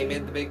Huskers Ten, they fan?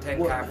 made the Big Ten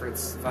What?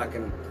 Conference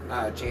fucking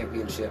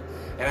championship,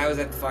 and I was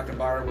at the fucking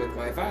bar with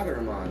my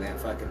father-in-law and that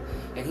fucking,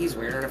 and he's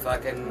wearing a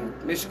fucking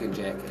Michigan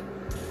jacket,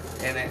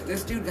 and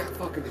this dude got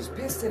fucking just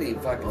pissed at him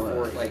fucking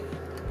for it, like,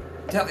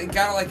 he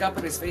got like up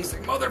in his face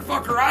like,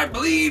 motherfucker, I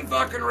bleed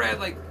fucking red,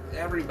 like.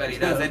 Everybody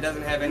does. That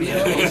doesn't have any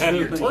affiliation to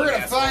your team. We're gonna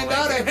asshole. find Like,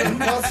 out after he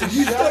busts a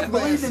You shot start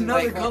glass believing in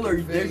another my color.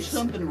 fucking There's face.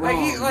 something Like,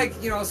 wrong. he,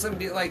 like, you know, some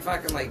dude, like,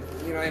 fucking, like,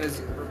 you know, in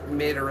his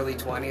mid-early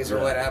 20s or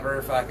Yeah.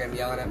 whatever, fucking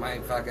yelling at my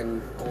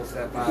fucking old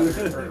stepfather,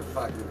 or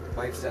fucking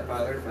wife's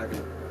stepfather, fucking.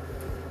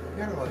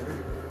 You gotta like it.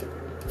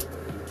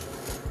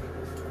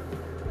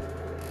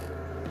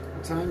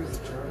 What time is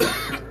it,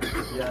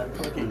 Charlie? Yeah,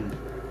 fucking.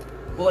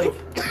 Well,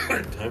 like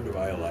Time to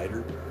buy a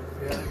lighter.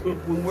 Yeah.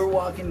 when we're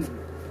walking,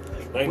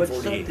 like, what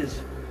 9:48. sucked is,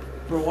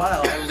 for a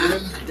while I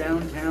lived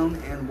downtown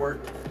and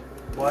worked.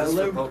 Well, I Just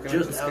for lived poking at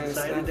just this kind of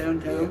outside of stuff?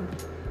 downtown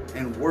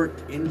and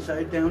worked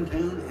inside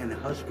downtown. And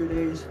Husker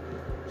days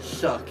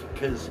suck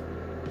because,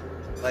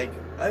 like,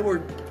 I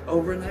worked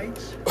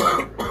overnights,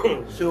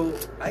 so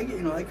I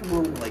come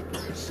home like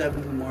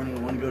 7 in the morning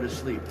and want to go to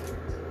sleep.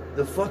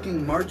 The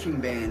fucking marching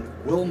band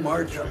will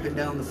march up and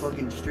down the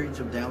fucking streets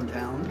of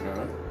downtown,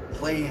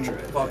 playing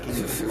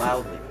fucking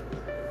loudly.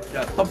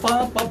 Yeah,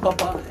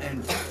 pa-pa-pa-pa-pa,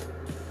 and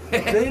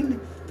then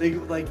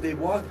they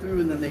walk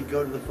through and then they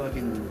go to the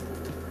fucking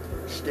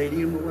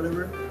stadium or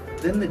whatever.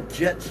 Then the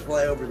jets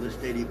fly over the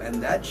stadium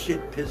and that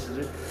shit pisses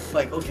it.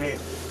 Like, okay,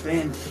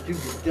 band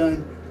stupid's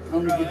done.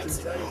 I'm gonna get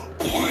some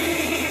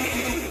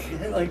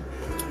like,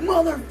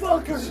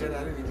 motherfucker! Shit,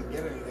 I didn't even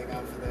get anything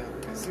off of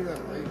that. I see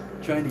that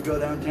light. Trying to go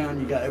downtown,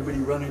 you got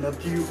everybody running up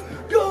to you.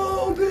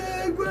 Go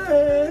Big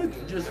Red!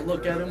 Just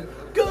look at them.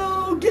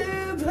 Go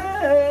give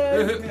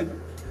head!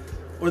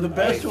 Or the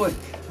best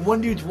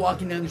one dude's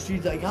walking down the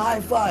street like, high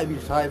five.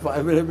 He's high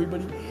fiving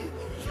everybody.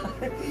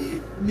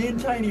 Me and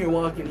Tiny are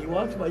walking. He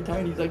walks by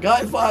Tiny. He's like,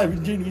 high five.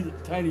 And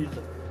Tiny's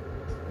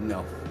like,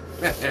 no.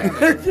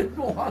 Just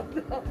walked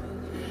up.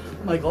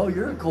 I'm like, oh,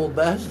 you're a cold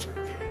bastard.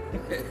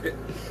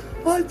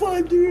 High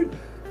five, dude.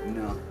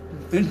 No.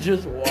 And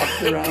just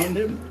walked around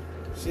him.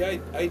 See,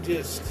 I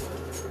just...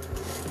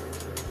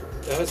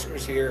 The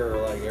Huskers here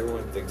are like,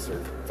 everyone thinks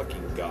they're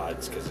fucking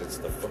gods because it's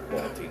the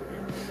football team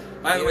here.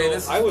 By the You way, know,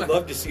 this is I would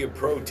love to see a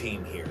pro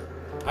team here.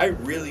 I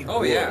really Oh,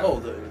 would. yeah. Oh,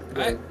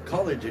 the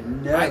college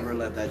would never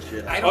let that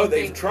shit I out. don't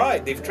They've think-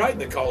 tried. They've tried in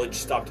the college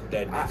stopped and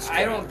dead.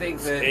 I don't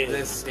think that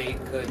this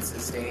state could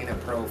sustain a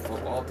pro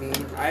football team.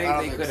 I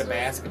think they could a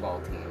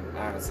basketball team.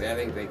 Honestly, I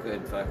think they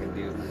could fucking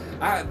do.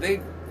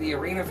 The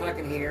arena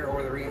fucking here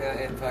or the arena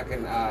in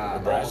fucking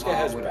Nebraska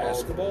Omaha has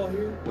basketball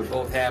here. would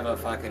both have a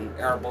fucking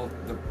are both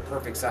the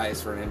perfect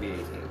size for an NBA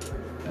team.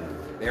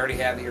 They already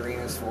have the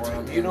arenas for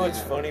them. Do you know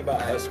what's funny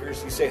about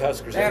Huskers? You say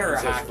Huskers That or a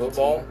and says hockey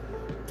football. team.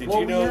 Did Well,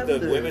 you we know have the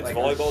the, women's like,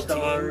 volleyball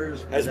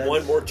Stars, team has that's-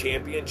 won more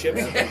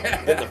championships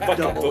than the fucking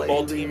Double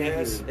football A team league.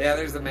 has? Yeah,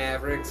 there's the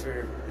Mavericks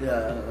or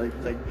Yeah,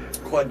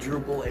 like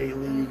quadruple A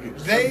league. Or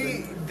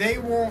something. They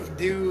won't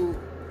do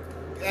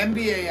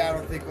NBA. I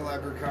don't think will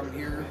ever come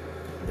here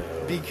No.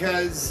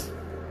 because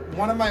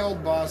one of my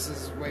old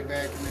bosses way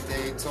back in the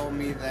day told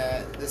me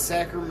that the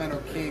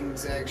Sacramento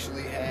Kings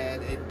actually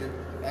had a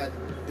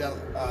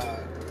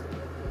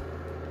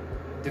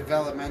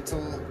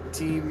developmental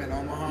team in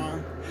Omaha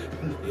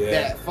Yeah.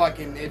 that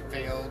fucking it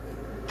failed.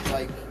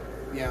 Like,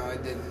 you know,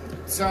 it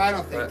didn't. So I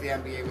don't think But- the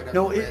NBA would ever.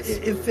 No, risk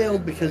it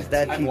failed because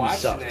that I've team watched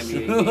sucks. an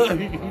NBA game. Omaha,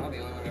 the only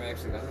one I've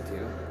actually gone to.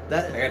 I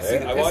that got to see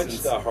the I watched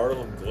Pistons. the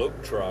Harlem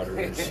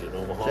Globetrotters in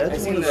Omaha. that's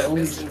I've seen one of the the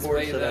only Pistons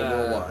sports play that I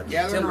will the- watch.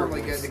 Yeah, they're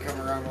normally Timberwolves. good to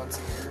come around once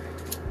a year.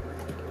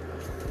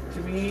 To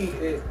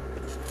me,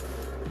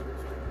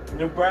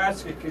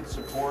 Nebraska could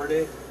support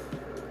it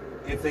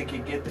if they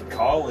could get the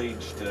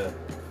college to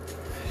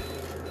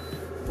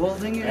Well, the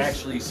thing is,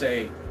 actually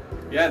say,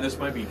 yeah, this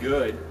might be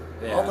good.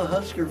 all the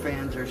Husker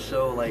fans are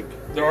so like.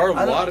 There are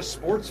I a don't- lot of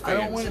sports fans.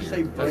 I don't want to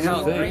say That's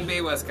how Green brainwashed.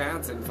 Bay,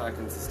 Wisconsin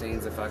fucking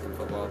sustains a fucking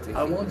football team.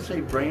 I won't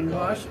say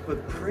brainwashed,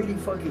 but pretty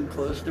fucking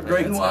close to It's not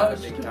a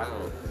brainwashed. big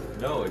town.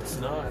 No, it's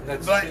not.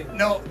 That's the But thing.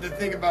 no, the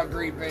thing about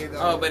Green Bay though.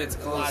 Oh, but it's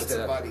close lots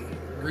to- of money.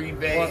 Green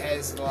Bay Well,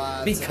 has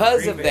lots. Because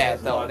Green of Bay that,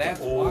 has though, lots of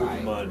that's Old why.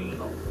 money.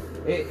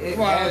 It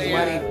Well, has yeah.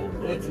 money. Old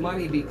money. It's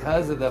money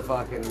because of the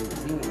fucking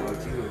team, though,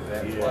 too.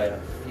 That's Yeah. why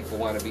people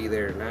want to be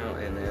there now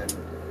and then.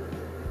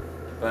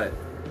 But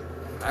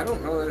I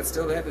don't know that it's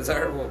still that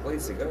desirable a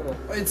place to go.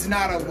 It's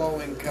not a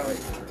low income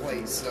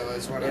place, so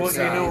is what I'm Well, you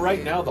saying. know,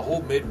 right now the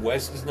whole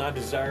Midwest is not a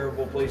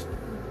desirable place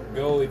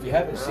Bill, if you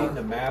haven't seen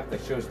the map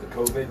that shows the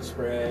COVID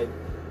spread,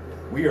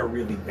 we are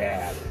really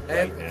bad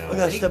right now.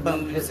 Fake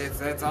news.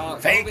 That's all.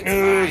 Fake COVID's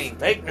news. fine.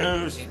 Fake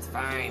news. It's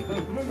fine.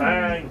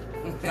 Fine.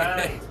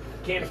 Fine.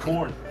 Can of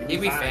corn. You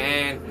be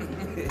fine.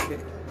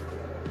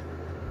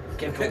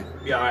 Can of corn.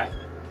 Be all right.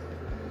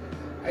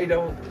 I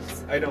don't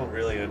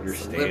really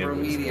understand. Liberal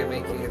what's media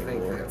going making on you think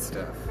anymore. that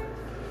stuff.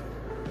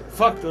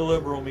 Fuck the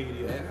liberal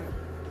media. Yeah.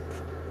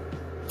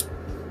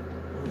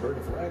 Burn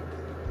the flag.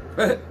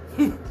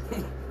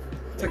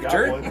 Took a got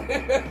turn. one.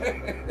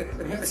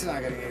 That's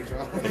not gonna age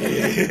well.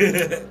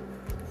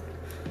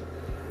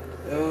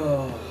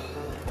 Oh.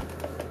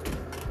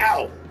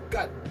 Ow!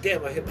 God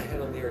damn, I hit my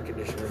head on the air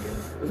conditioner again.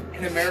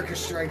 And America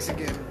strikes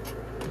again.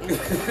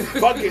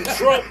 Fucking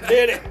Trump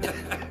did it!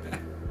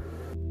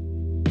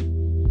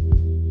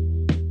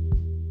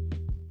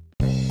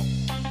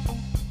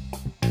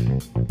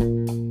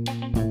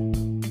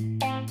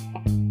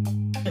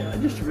 I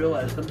just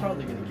realized I'm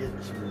probably gonna get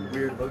some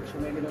weird looks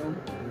when I get home.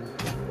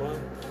 What?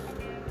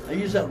 I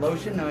use that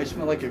lotion, now I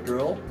smell like a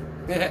girl.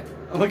 Yeah.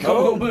 I'm like,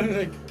 oh,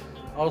 like,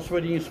 all of a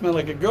sudden you smell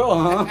like a girl,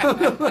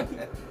 huh?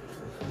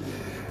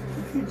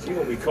 She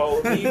gonna be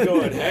calling me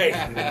going, hey.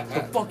 What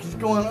the fuck is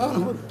going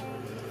on?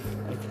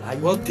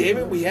 Well, damn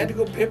it, we had to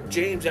go pimp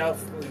James out.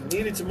 We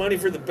needed some money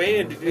for the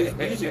band to do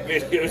music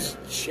videos.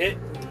 Shit.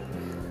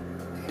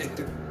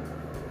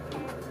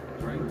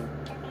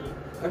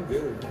 I'm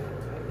good.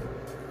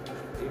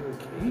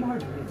 I'm hard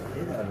to get the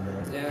hit out of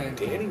that. Yeah.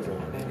 Danny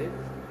wanted it.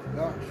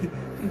 No.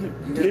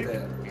 You get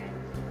that.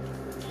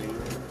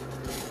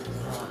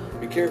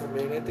 Be careful,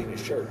 man. That thing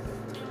is sharp.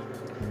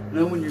 You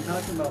know, when you're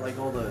talking about like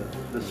all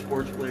the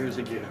sports players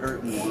that get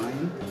hurt in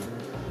line,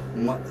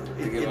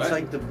 Get it's what?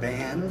 like the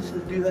bands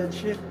that do that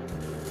shit.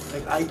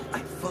 Like I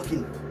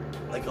fucking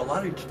like a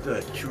lot of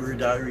the tour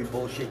diary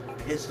bullshit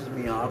pisses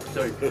me off.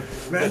 So,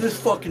 man, this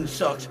fucking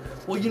sucks.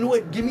 Well, you know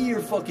what? Give me your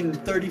fucking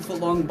 30-foot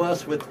long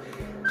bus with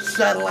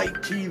satellite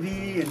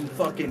TV and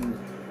fucking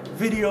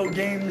video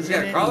games You got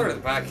in a it. caller to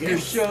and the podcast. Your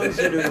shows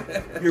that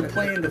are you're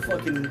playing to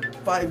fucking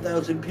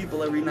 5,000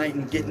 people every night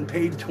and getting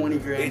paid 20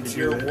 grand. It's to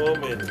your do it.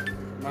 woman.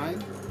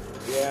 Mine?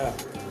 Yeah.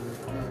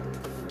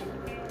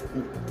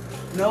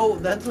 No,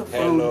 that's a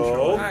phone. Hello?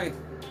 Troy. Hi.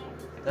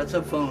 That's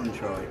a phone,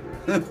 Troy.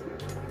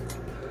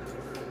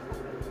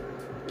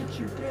 It's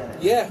your dad.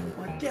 Yeah.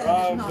 My dad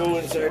I'll is not go a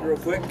inside cell real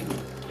quick.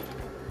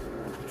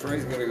 phone.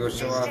 Troy's gonna go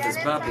show off his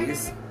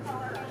puppies.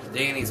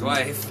 Danny's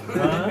wife.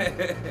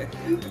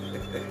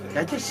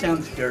 That just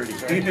sounds dirty.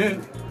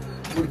 I'm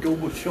gonna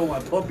go show my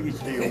puppies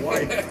to your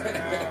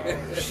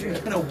wife. She's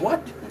gonna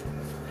what?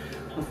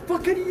 The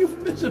fuck kind of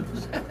euphemism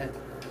is that?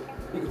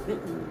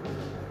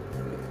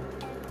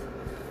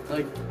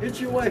 Like, it's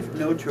your wife.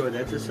 No, Troy,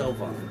 that's a cell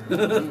phone.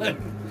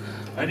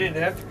 I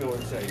didn't have to go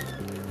inside.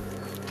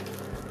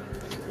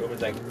 It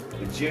was like,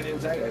 is Jen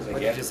inside? I was like,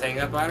 Would yeah. you just hang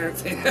up on her?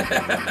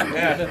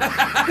 Yeah.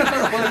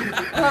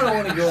 I don't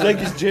want to go. It's like,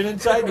 is Jen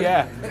inside?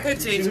 Yeah. I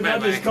changed my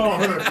I'll just mind. call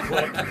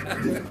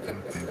her.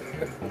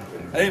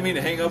 I didn't mean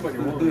to hang up on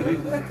your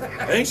woman.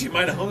 I think she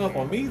might have hung up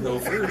on me, though,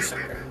 first.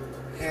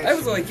 I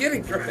was only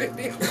kidding, Troy.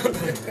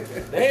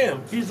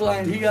 Damn. He's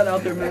lying. He got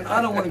out there, man.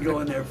 I don't want to go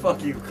in there.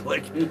 Fuck you,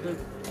 click.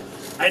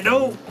 I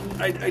don't.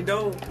 I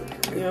don't.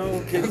 You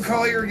know, I'll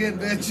call you again,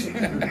 bitch.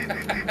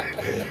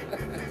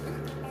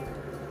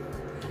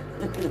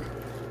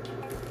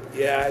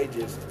 yeah,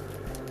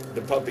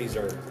 the puppies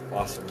are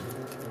awesome.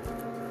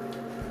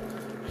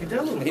 He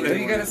does look You know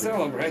you gotta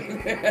sell them,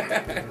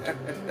 right?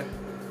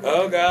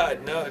 Oh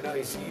God, no,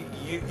 you see,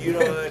 you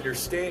don't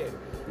understand.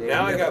 Yeah,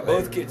 Now I got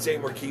definitely. both kids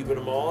saying we're keeping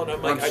them all, and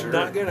I'm like, I'm I'm sure.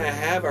 not gonna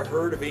have a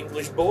herd of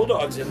English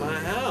bulldogs in my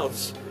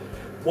house.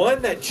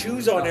 One that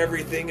chews on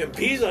everything and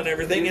pees on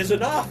everything is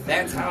enough.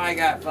 That's how I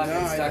got fucking No,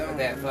 I stuck know. with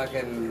that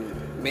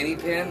fucking mini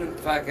pin,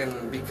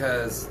 fucking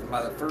because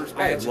the first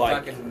I batch of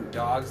like- fucking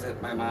dogs that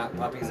my mom,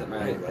 puppies that my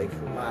I like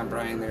them. mom,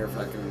 Brian, there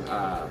fucking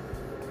that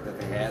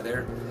they had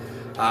there,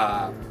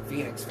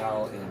 Phoenix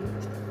fell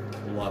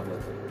in love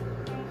with them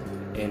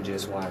and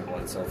just wanted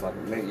one so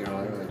fucking big, you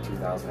know, they were like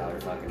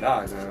 $2,000 fucking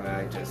dogs, and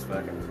I just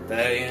fucking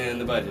that ain't in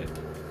the budget,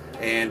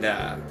 and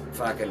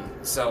fucking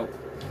so.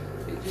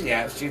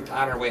 Yeah, she's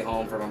on her way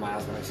home from a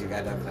milestone when she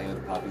got done playing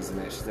with the puppies and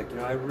that. She's like, you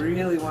know, I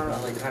really want to.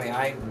 I'm like, honey,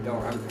 I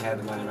had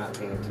the money. I'm not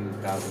paying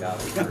 $2,000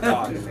 for a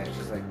dog and that.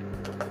 She's like,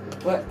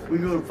 what? We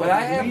go to But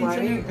I have fucking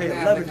money. and And pay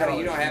I'm like, honey, $11.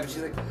 you don't have it.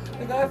 She's like,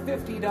 I got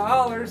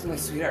 $50. I'm like,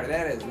 sweetheart,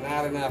 that is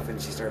not enough.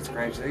 And she starts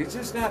crying. She's like, it's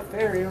just not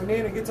fair. You know,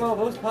 Nana gets all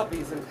those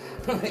puppies, and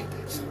I'm like,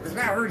 it's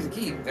not hers to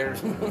keep.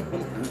 There's,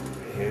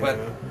 but.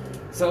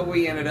 So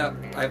we ended up.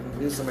 I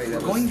knew somebody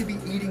that We're was going to be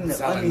eating the. I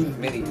selling mean,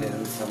 mini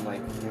pins. So I'm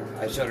like, you know,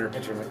 I showed her a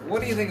picture. I'm like,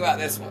 what do you think about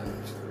this one?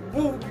 She's like,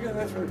 oh, yeah,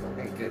 that's really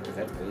okay, good, because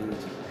that's way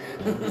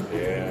cheap.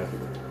 Yeah.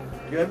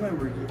 yeah, I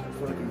remember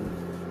fucking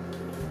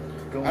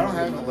going I don't over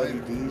have to my a buddy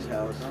lighter. D's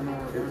house. I don't know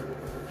what we're-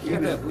 He You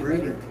was have that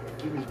breeding.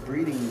 He was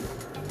breeding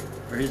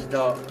for his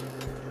dog.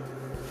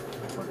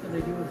 What did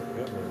they do with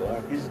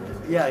it? His,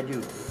 yeah, I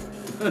do.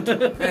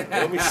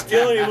 Don't be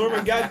stealing any more of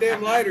my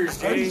goddamn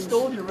lighters, I already James.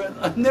 stole your red,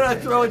 and then I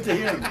throw it to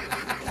him.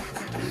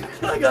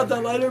 I got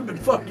that lighter, but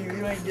fuck you,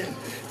 you ain't getting.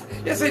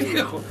 Yes, I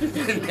do.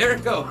 And there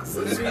it goes. See,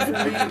 for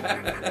me,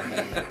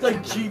 it's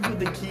like Chief with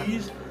the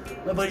keys.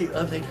 My buddy,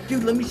 I was like,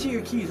 dude, let me see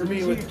your keys. Let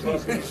me see your keys.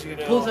 Puppies, you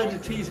know, Pulls out the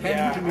keys,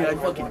 hands them to me. I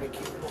fucking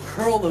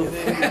hurl them.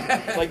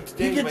 Like He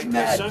today, gets my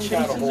mad, son got a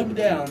chases hold him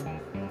down,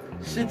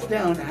 sits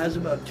down, has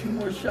about 2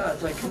 more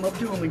shots. I come up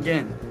to him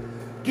again.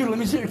 Dude, let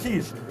me see your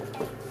keys.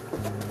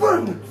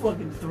 Boom!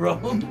 Fucking throw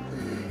him.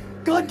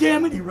 God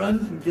damn it, he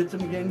runs and gets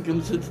him again,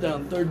 comes, sits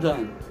down, 3rd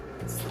time.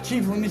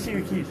 Chief, let me see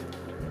your keys.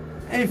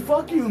 Hey,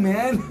 fuck you,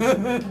 man.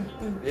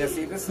 Yeah,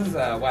 see, this is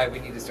why we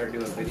need to start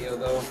doing video,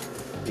 though,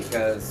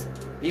 because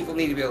people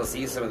need to be able to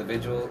see some of the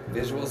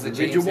visuals that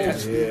James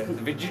has. Yeah.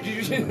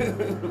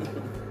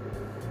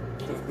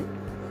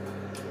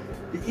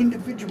 The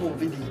individual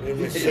video.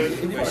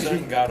 My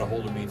son got a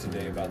hold of me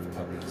today about the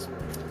puppies.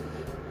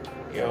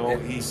 You know,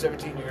 he's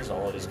 17 years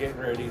old. He's getting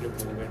ready to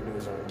move into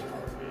his own apartment.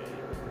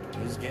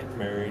 He's getting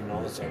married and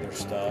all this other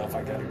stuff.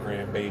 I got a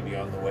grandbaby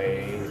on the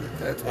way.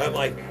 I'm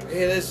like,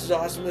 hey, this is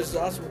awesome. This is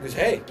awesome. Because,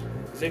 hey,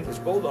 it's English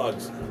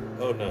Bulldogs.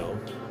 Oh, no.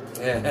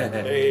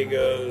 There he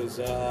goes.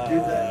 Dude,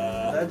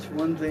 that's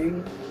one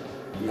thing.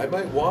 I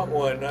might want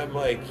one. I'm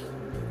like,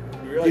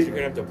 you realize you're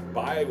going to have to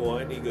buy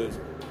one? He goes,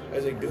 I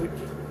was like, dude,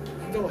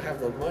 you don't have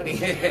the money.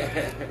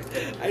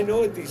 I know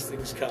what these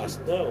things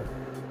cost. No.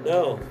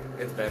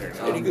 It's better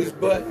now. And he goes,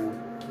 but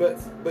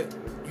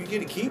you get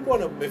to keep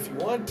one of them if you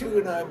want to.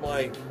 And I'm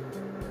like,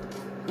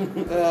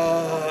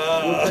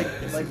 Well,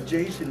 it's like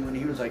Jason when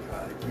he was like,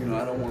 I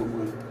don't want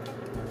one.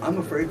 I'm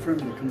afraid for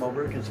him to come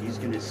over because he's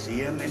going to see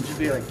him and just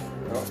be like,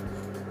 oh.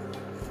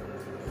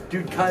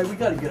 Dude, Kai, we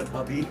got to get a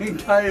puppy. And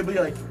Kai will be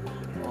like,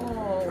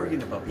 oh, we're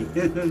getting a puppy.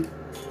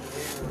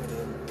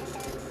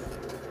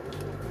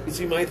 You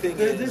see, my thing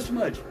They're is this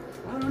much.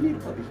 I don't need a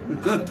puppy. I'm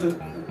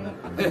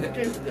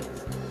okay with this.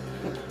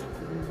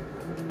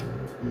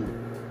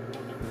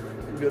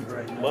 Good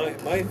right now.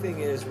 my thing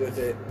is with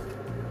it.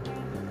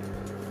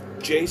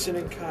 Jason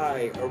and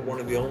Kai are one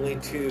of the only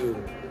two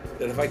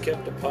that if I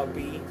kept a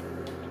puppy,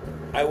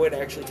 I would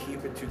actually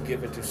keep it to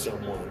give it to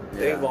someone. Yeah.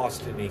 They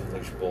lost an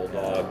English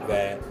Bulldog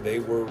that they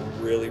were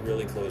really,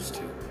 really close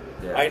to.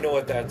 Yeah. I know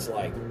what that's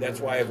like.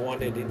 That's why I've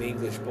wanted an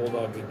English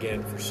Bulldog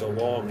again for so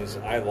long. Is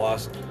I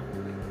lost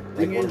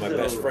one of my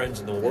best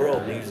friends in the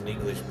world. Yeah. He's an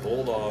English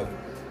Bulldog,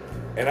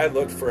 and I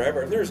looked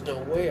forever, and there's no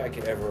way I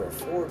could ever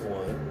afford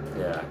one.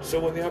 Yeah.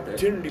 So when the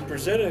opportunity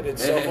presented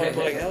itself, I'm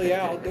like, hell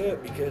yeah, I'll do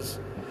it because,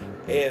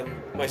 and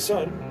my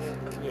son,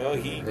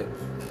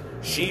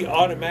 she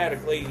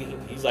automatically,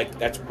 he's like,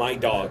 that's my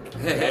dog.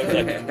 And I was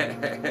like,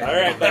 all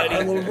right, buddy.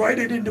 I will ride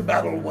it into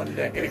battle one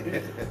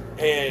day.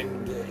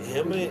 And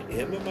him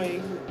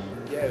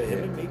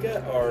and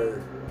Mika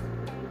are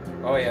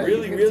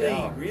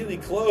really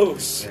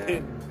close.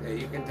 Yeah. Yeah,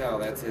 you can tell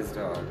that's his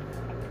dog.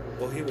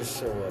 Well, he was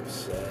so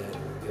upset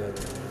the other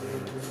day.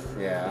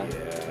 Yeah.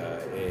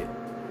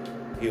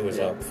 He was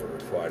up for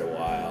quite a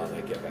while, and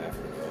I kept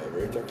having to go over.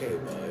 It's okay,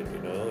 bud,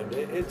 and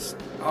it's...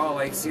 Oh,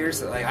 like,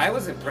 seriously, like, I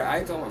was impressed.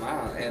 I told him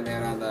out, and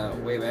then on the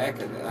way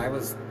back, and I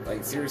was,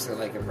 like, seriously,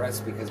 like,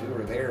 impressed because we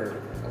were there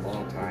a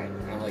long time.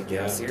 And I'm like,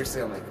 yeah,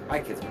 seriously, I'm like, my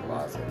kids would have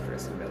lost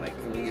interest and been like,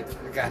 can we get the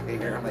fuck out of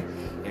here? I'm like,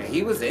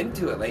 he was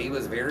into it. Like, he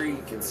was very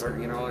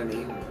concerned, and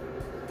he...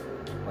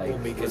 Like,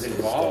 was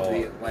involved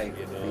the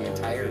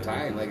entire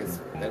time. Like,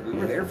 that we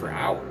were there for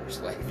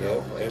hours. Like,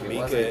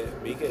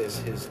 and Mika is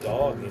his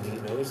dog, and he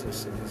knows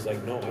this, and he's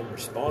like, no, I'm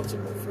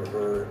responsible for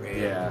her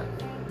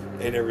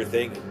and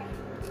everything.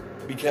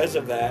 Because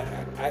of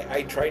that,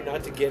 I try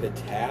not to get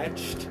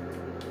attached.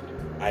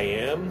 I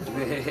am,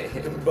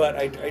 but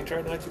I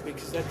try not to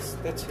because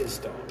that's his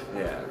dog.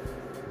 Yeah.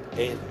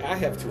 And I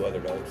have 2 other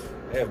dogs.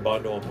 I have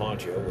Bondo and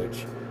Poncho,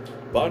 which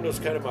Bondo's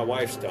kind of my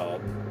wife's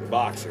dog, the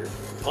boxer.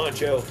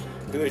 Poncho,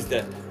 who is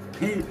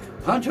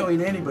Poncho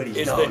ain't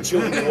anybody's dog. It's the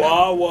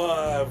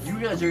Chihuahua. You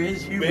guys are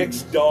his humans.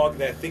 Mixed dog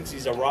that thinks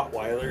he's a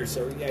Rottweiler.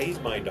 So yeah, he's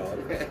my dog.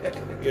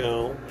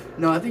 No,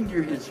 I think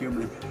you're his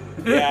human.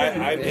 Yeah,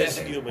 I'm his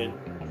human.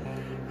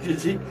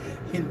 He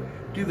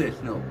do this?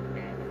 No.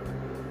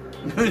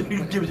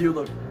 He gives you a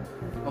look.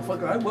 Oh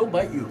fucker, I will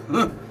bite you.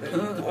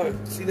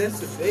 See, that's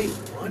the thing.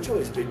 Poncho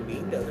has been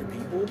mean to other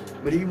people,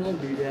 but he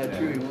won't be that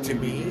true. To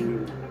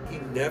me, he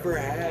never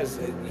has.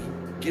 He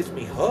gives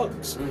me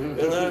hugs, and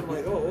I'm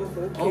like, oh,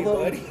 okay,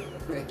 buddy.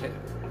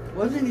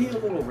 Wasn't he a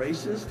little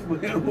racist when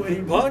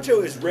he...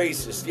 Poncho is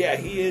racist. Yeah,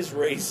 he is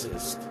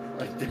racist.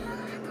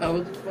 That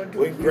was fucking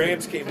when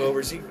Gramps came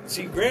over, see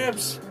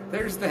Gramps.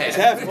 There's that. He's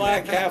half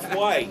black, half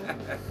white,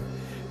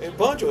 and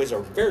Poncho is a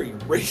very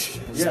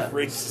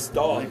racist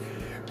dog.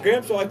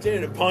 Gramps walked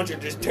in and Poncho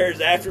just tears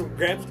after him.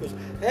 Gramps goes,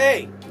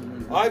 "Hey,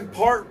 I'm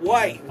part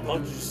white." And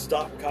Poncho just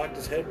stopped, cocked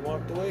his head, and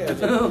walked away. I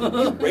was like,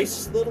 "You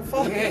racist little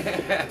fuck."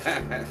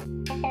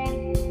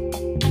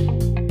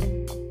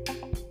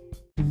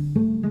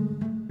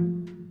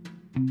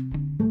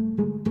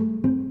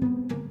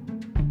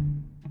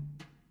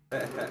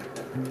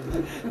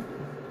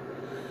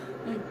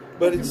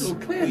 But he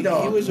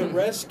was a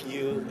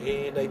rescue,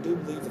 and I do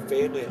believe the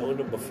family that owned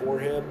him before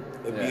him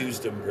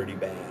abused him pretty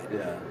bad.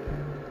 Yeah.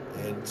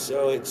 And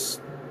so it's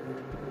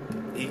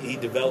he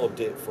developed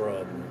it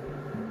from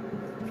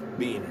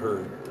being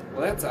heard.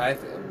 Well, that's I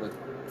with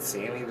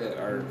Sammy, that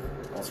our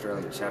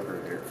Australian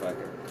Shepherd there,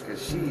 fucking,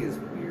 because she is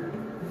weird.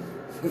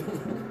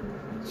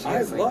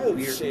 I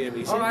love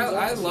Sammy.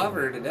 I love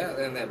her to death,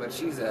 and that, but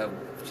she's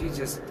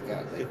just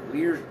got like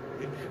weird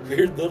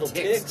little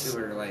ticks ticks to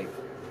her. Like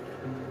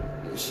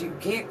she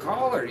can't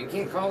call her. You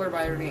can't call her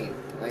by her name.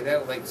 Like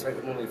that. Like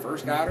when we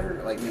first got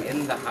her, like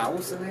in the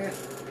house and that,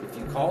 if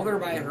you called her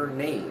by her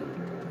name,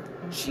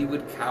 she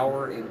would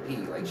cower and pee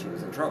like she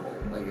was in trouble.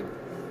 Like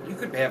you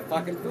could have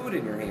fucking food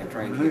in your hand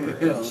trying to give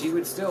her, and she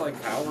would still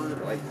like cower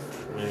like.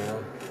 Yeah.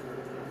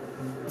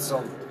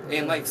 So.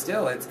 And, like,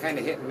 still, it's kind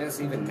of hit and miss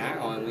even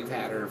now, and we've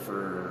had her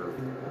for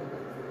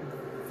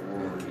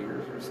 4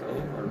 years or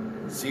so.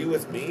 See,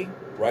 with me,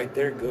 right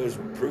there goes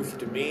proof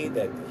to me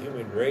that the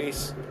human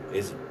race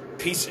is a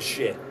piece of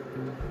shit.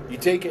 You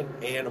take an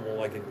animal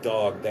like a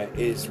dog that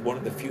is one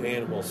of the few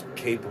animals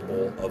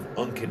capable of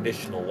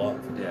unconditional love.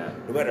 Yeah.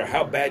 No matter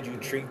how bad you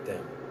treat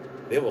them,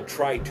 they will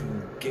try to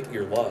get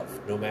your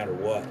love, no matter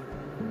what.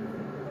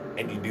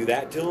 And you do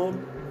that to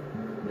them,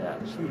 yeah,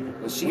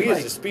 we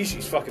as a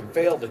species fucking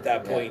failed at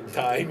that point in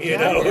time, you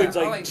know? Yeah. It's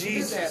like,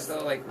 Jesus. She did that,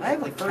 though, like,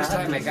 the first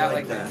time I got,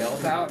 like, my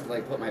belt out,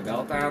 like, put my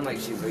belt on, like,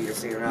 you're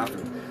seeing her out,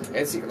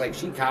 and like,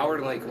 she cowered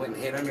and, like, went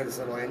and hit under this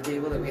little end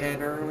table that we had in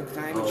her room at the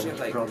time and shit,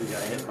 like. Probably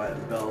got hit by a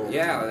belt.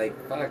 Yeah, like,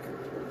 fuck.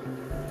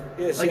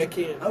 Yeah, see, like, I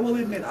can't. I will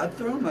admit, I've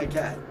thrown my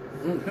cat.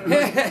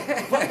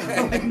 That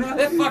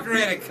fucker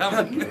had it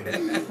coming.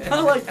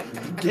 Not like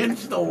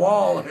against the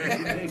wall or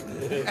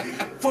anything.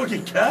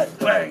 Fucking cat,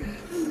 bang.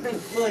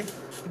 Like,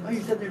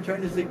 he's sitting there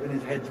trying to think when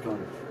his head's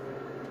gone.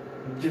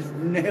 Just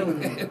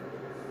nailing him.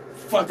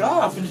 Fuck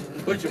off! And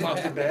just push him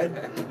off the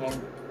bed.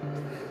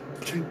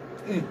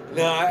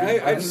 No,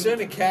 I've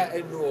sent a cat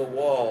into a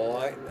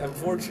wall.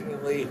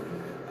 Unfortunately,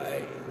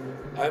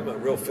 I'm a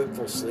real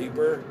fitful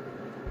sleeper,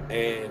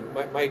 and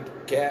my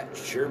cat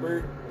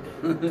Sherbert,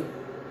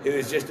 it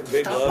was just a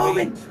big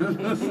lovey.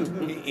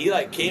 He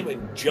like came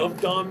and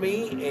jumped on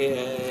me,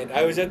 and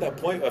I was at that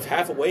point of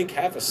half awake,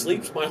 half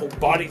asleep. So my whole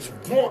body's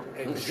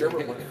and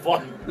Sherbert went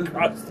flying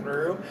across the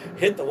room,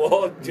 hit the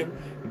wall,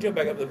 jumped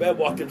back up the bed,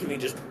 walked up to me,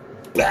 just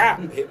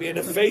bam, hit me in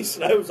the face,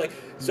 and I was like,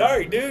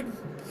 "Sorry, dude."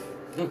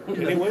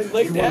 And he went and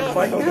laid down.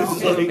 Fight now?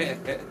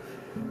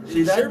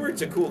 See,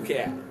 Sherbert's a cool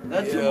cat.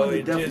 That's the one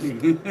that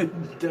definitely,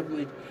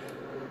 definitely.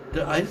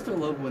 I still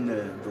love when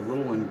the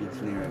little one gets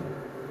near him.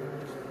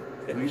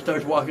 When he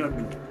starts walking up,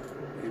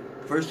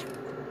 first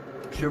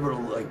Sherbert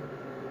will like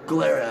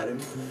glare at him,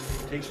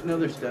 takes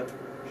another step.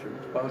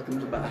 Sherbert's paw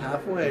comes about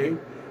halfway,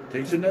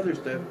 takes another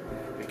step.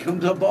 It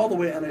comes up all the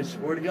way, and I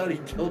swear to God, he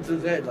tilts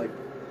his head like,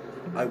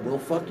 "I will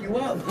fuck you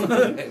up."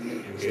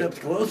 Steps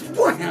close,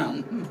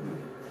 wham!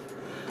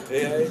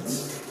 Yeah,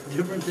 it's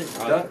different things.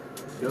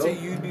 It's a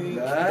unique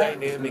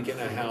dynamic in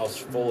a house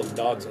full of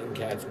dogs and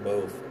cats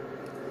both.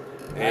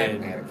 I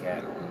haven't had a cat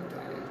in a long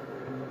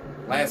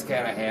time. Last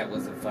cat I had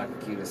was the fucking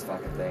cutest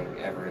fucking thing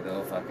ever,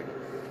 though. Fucking,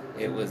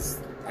 it was.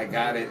 I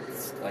got it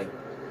like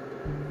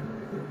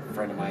a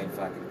friend of mine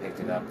fucking picked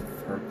it up.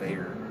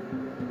 Their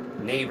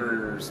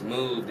neighbors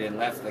moved and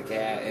left the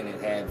cat, and it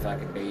had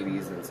fucking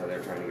babies, and so they're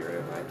trying to get rid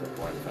of it. I took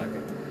one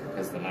fucking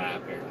because the mom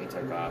apparently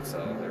took off, so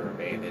they were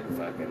abandoned.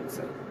 Fucking,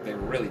 so they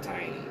were really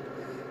tiny,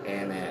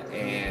 and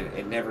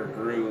it never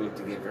grew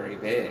to get very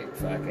big.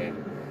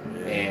 Fucking,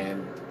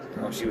 and.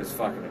 Oh, she was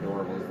fucking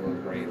adorable, this little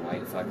gray and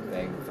white fucking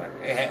thing.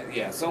 Fucking, it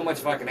had, so much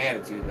fucking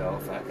attitude though.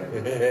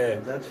 Fucking.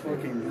 That's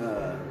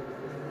fucking.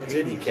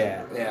 Kitty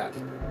cat. Yeah.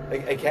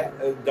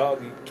 A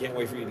dog. You can't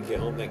wait for you to get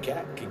home. That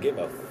cat can give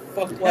a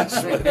fuck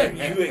less whether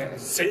you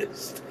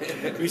exist.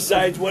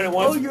 Besides when it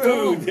wants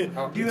food.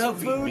 Do you have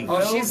food?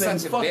 Oh, she's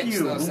such a fuck bitch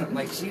you. though. Something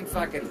like she'd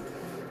fucking.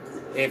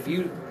 If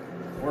you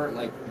weren't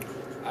like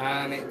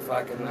on it,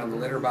 fucking on the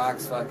litter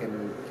box,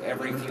 fucking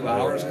every few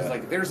hours, because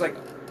like there's like.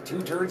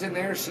 2 turds in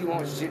there, she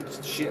won't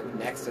shit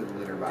next to the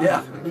litter box.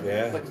 Yeah.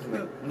 Yeah.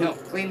 Like, no,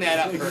 clean that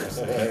up first.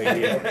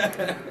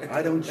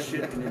 I don't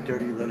shit in a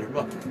dirty litter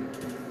box.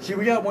 See,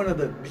 we got one of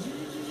the.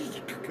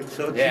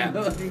 So yeah.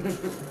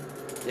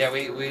 Yeah,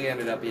 we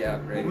ended up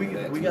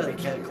upgrading. We got a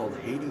cat called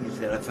Hades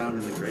that I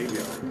found in the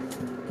graveyard.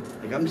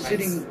 Like I'm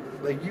sitting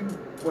like you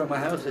where my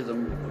house is.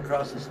 I'm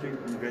across the street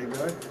from the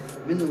graveyard.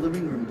 I'm in the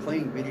living room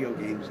playing video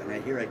games, and I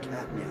hear a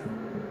cat meow.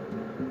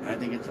 And I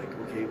think it's like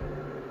okay,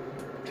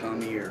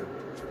 Tommy or.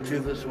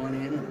 Toothless one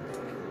in and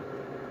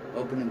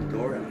opening the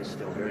door, and I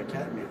still hear a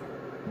cat meow.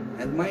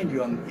 And mind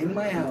you, I'm in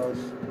my house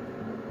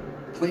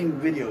playing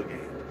video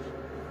games.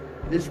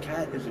 This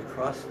cat is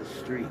across the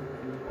street,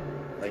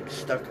 like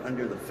stuck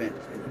under the fence,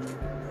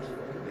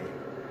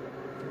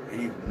 and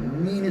he's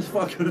mean as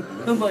fuck.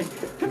 I'm like,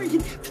 come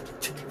here,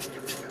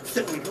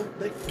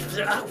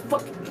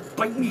 fucking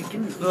bite me.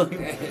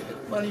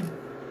 Well, he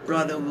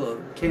brought a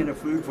little can of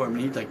food for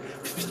me. He's like.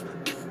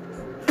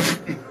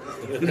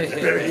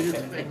 Buried his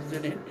face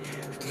in it,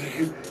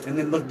 and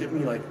then looked at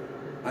me like,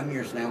 "I'm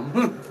yours now."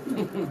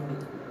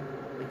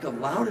 Like the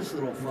loudest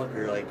little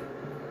fucker. Like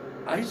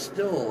I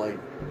still, like,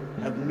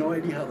 have no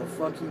idea how the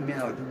fuck he made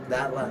out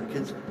that loud.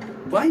 Because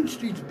Vine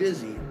Street's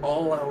busy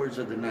all hours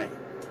of the night.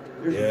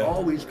 There's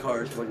always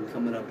cars fucking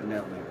coming up and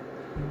down there.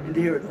 And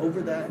to hear it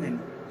over that and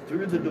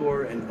through the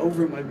door and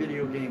over my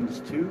video games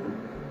too,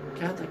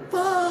 Cat's like,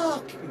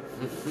 fuck!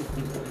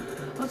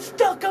 I'm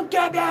stuck, I'm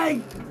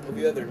coming! Well,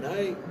 the other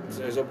night,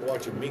 I was up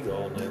watching Mega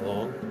all night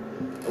long.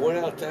 I went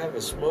out to have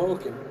a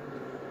smoke, and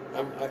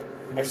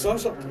I saw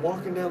something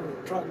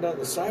trotting down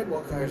the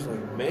sidewalk. I was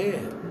like,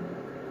 man,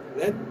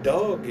 that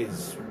dog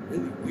is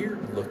really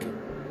weird looking.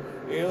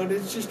 You know, and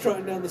it's just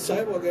trotting down the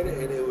sidewalk, and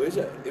it was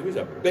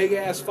a big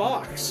ass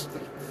fox.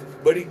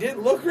 But he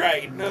didn't look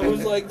right, and I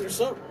was like, there's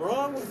something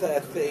wrong with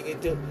that thing.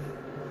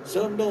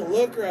 Something don't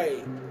look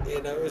right.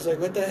 And I was like,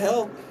 what the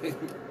hell?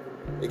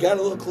 It got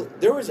a little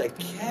there was a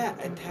cat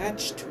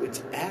attached to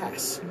its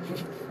ass.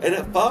 And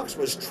that fox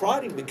was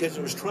trotting because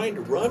it was trying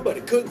to run, but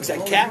it couldn't because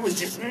that cat was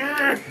just...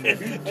 I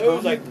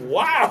was like,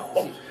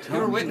 wow. You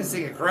were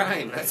witnessing a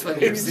crime. That's what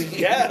you were seeing.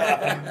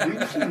 Yeah.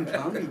 We've seen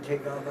Tommy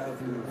take off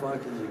after the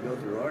foxes that go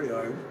through our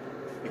yard.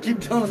 I keep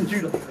telling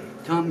Judah,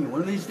 Tommy,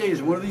 one of these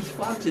days, one of these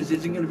foxes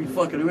isn't going to be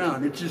fucking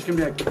around. It's just going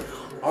to be like,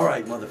 all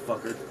right,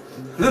 motherfucker.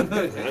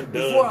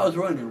 Before I was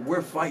running,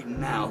 we're fighting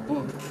now.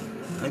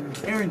 I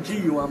guarantee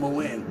you I'm going to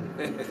win.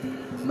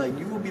 I'm like,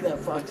 you will be that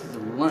fox's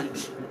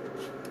lunch.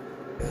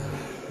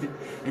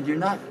 And you're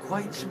not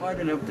quite smart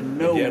enough to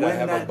know Yet when I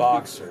have that... a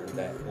boxer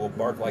that will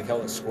bark like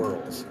hell at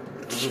squirrels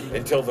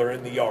until they're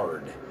in the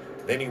yard.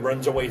 Then he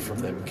runs away from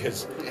them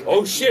because,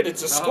 oh shit,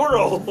 it's a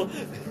squirrel.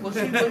 Well,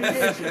 see what it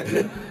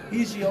is.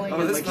 He's yelling at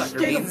him like,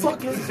 stay the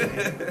fuck out.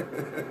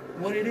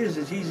 What it is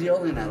he's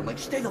yelling at him like,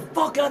 stay the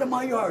fuck out of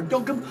my yard.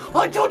 Don't come.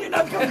 I told you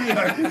not to come in the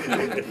yard.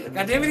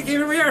 God damn it, he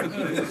came over here.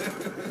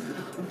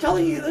 I'm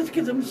telling you this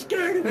because I'm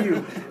scared of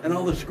you. And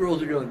all the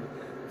squirrels are going,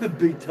 the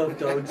big tough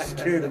dog's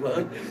scared of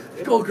us.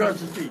 Go across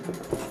the street.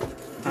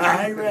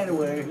 I ran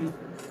away.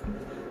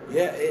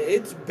 Yeah,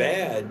 it's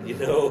bad, you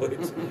know.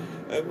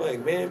 I'm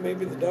like, man,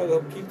 maybe the dog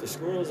will keep the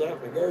squirrels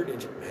out in my garden.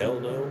 Hell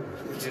no.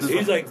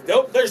 He's like,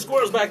 nope, there's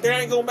squirrels back there.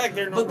 I ain't going back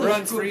there no more.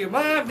 Runs for you,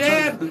 Mom,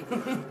 Dad.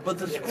 But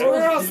the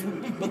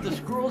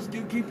squirrels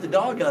do keep the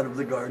dog out of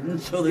the garden,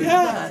 so there's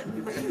that.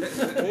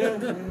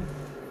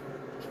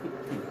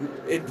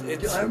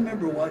 It's. I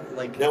remember what,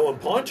 like... Now, when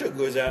Poncho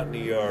goes out in the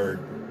yard,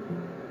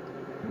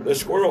 the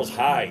squirrels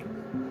hide.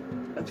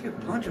 That's good.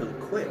 Poncho's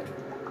quick.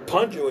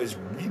 Poncho is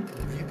really,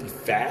 really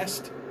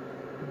fast.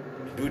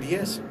 Dude, he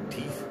has some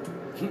teeth.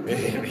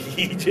 And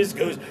he just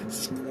goes,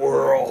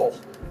 squirrel.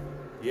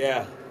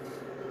 Yeah.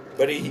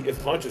 But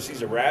if Poncho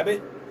sees a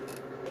rabbit,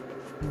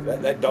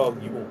 that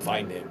dog, you won't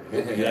find him.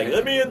 He'll be like,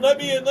 let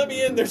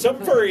me in. There's some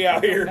furry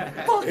out here.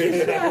 Fuck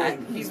is that?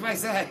 He's my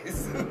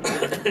size.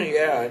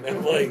 Yeah, and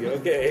I'm like,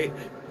 okay.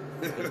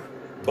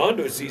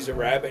 Bondo sees a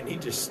rabbit, and he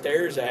just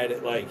stares at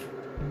it like,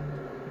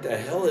 the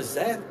hell is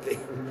that thing?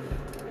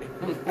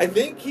 I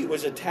think he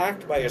was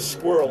attacked by a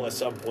squirrel at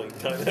some point in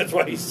time. That's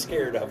why he's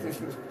scared of him.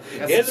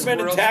 He hasn't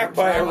been attacked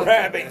by a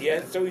rabbit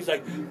yet, so he's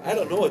like, I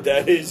don't know what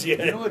that is yet.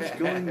 You know what's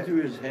going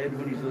through his head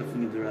when he's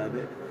looking at the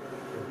rabbit?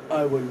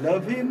 I will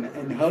love him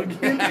and hug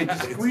him and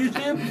squeeze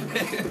him.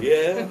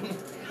 Yeah.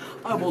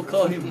 I will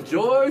call him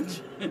George.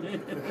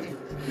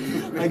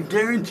 I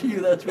guarantee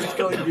you that's what's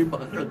going through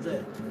Bondo's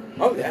head.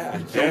 Oh, yeah.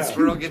 The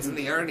squirrel gets in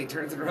the yard and he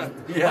turns it around.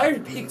 Yeah. Why are you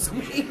being so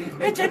mean?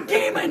 It's a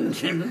demon!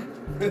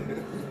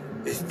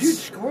 Dude,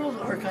 squirrels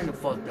are kind of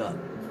fucked up.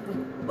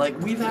 Like,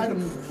 we've had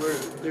them where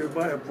they're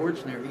by our porch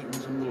and they're eating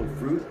some little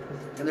fruit,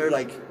 and they're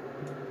like,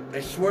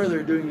 I swear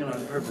they're doing it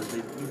on purpose. They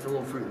eat the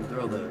little fruit and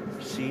throw the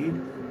seed,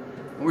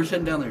 and we're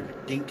sitting down there,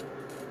 dink.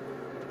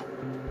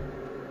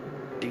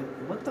 Dink.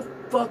 What the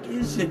fuck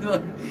is it?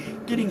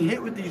 Like, getting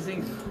hit with these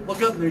things.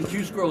 Look up and there's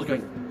two squirrels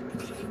going,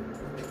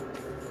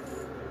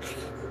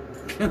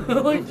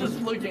 like, just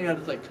looking at it,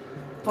 it's like,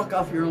 fuck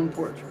off your own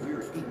porch. We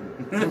were eating.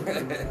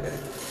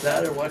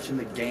 That or watching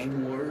the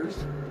Gang Wars.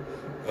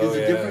 Oh, the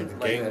yeah. different,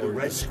 like, Gang Wars.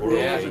 red squirrels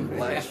Yeah. and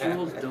black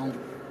squirrels don't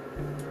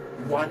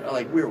watch,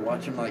 like, we were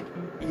watching, like,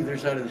 either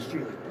side of the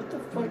street, like, what the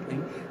fuck,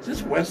 man? Is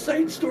this West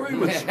Side Story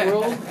with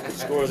squirrels?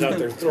 Squirrels out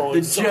there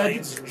throwing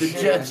signs. The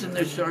Jets and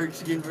the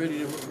Sharks getting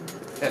ready to...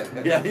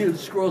 Yeah, the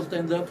squirrel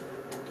stands up.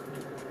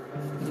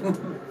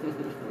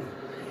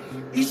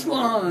 East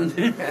Lawn!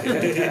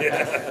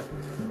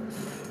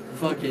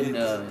 Fucking,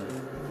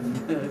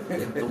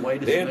 the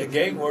whitest... Then the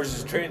Gang Wars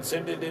has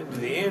transcended into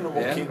the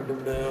animal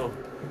kingdom now.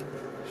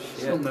 I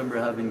still remember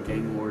having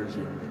Gang Wars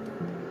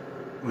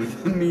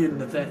with me and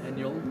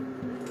Nathaniel.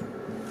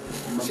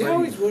 See, I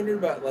always wondered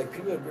about, like,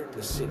 people that grew up in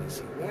the city.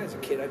 See, when I was a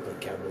kid, I played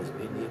Cowboys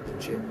and Indians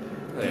and shit.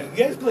 You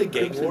guys play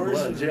Gang Crips and Wars?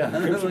 Bloods, yeah.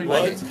 Crips and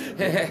Bloods?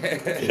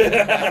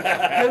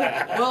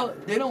 Well,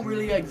 they don't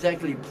really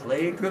exactly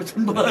play Crips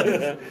and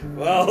Bloods.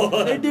 Well...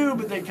 They do,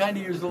 but they kind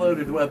of use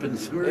loaded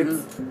weapons.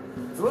 It's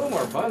a little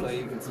more fun, though.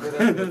 You can split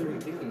up into 3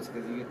 teams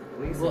because you get the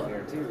police in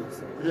there, too.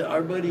 So.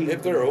 Our buddy...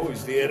 If they're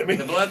always the enemy.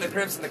 The Blood, the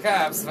Crips, and the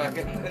Cops,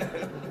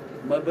 fucking...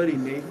 My buddy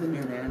Nathan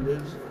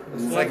Hernandez.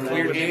 It's like a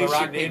weird game of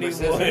rock, paper,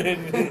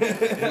 scissors.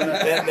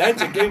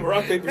 That's a game of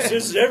rock, paper,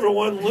 scissors.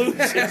 Everyone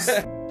loses.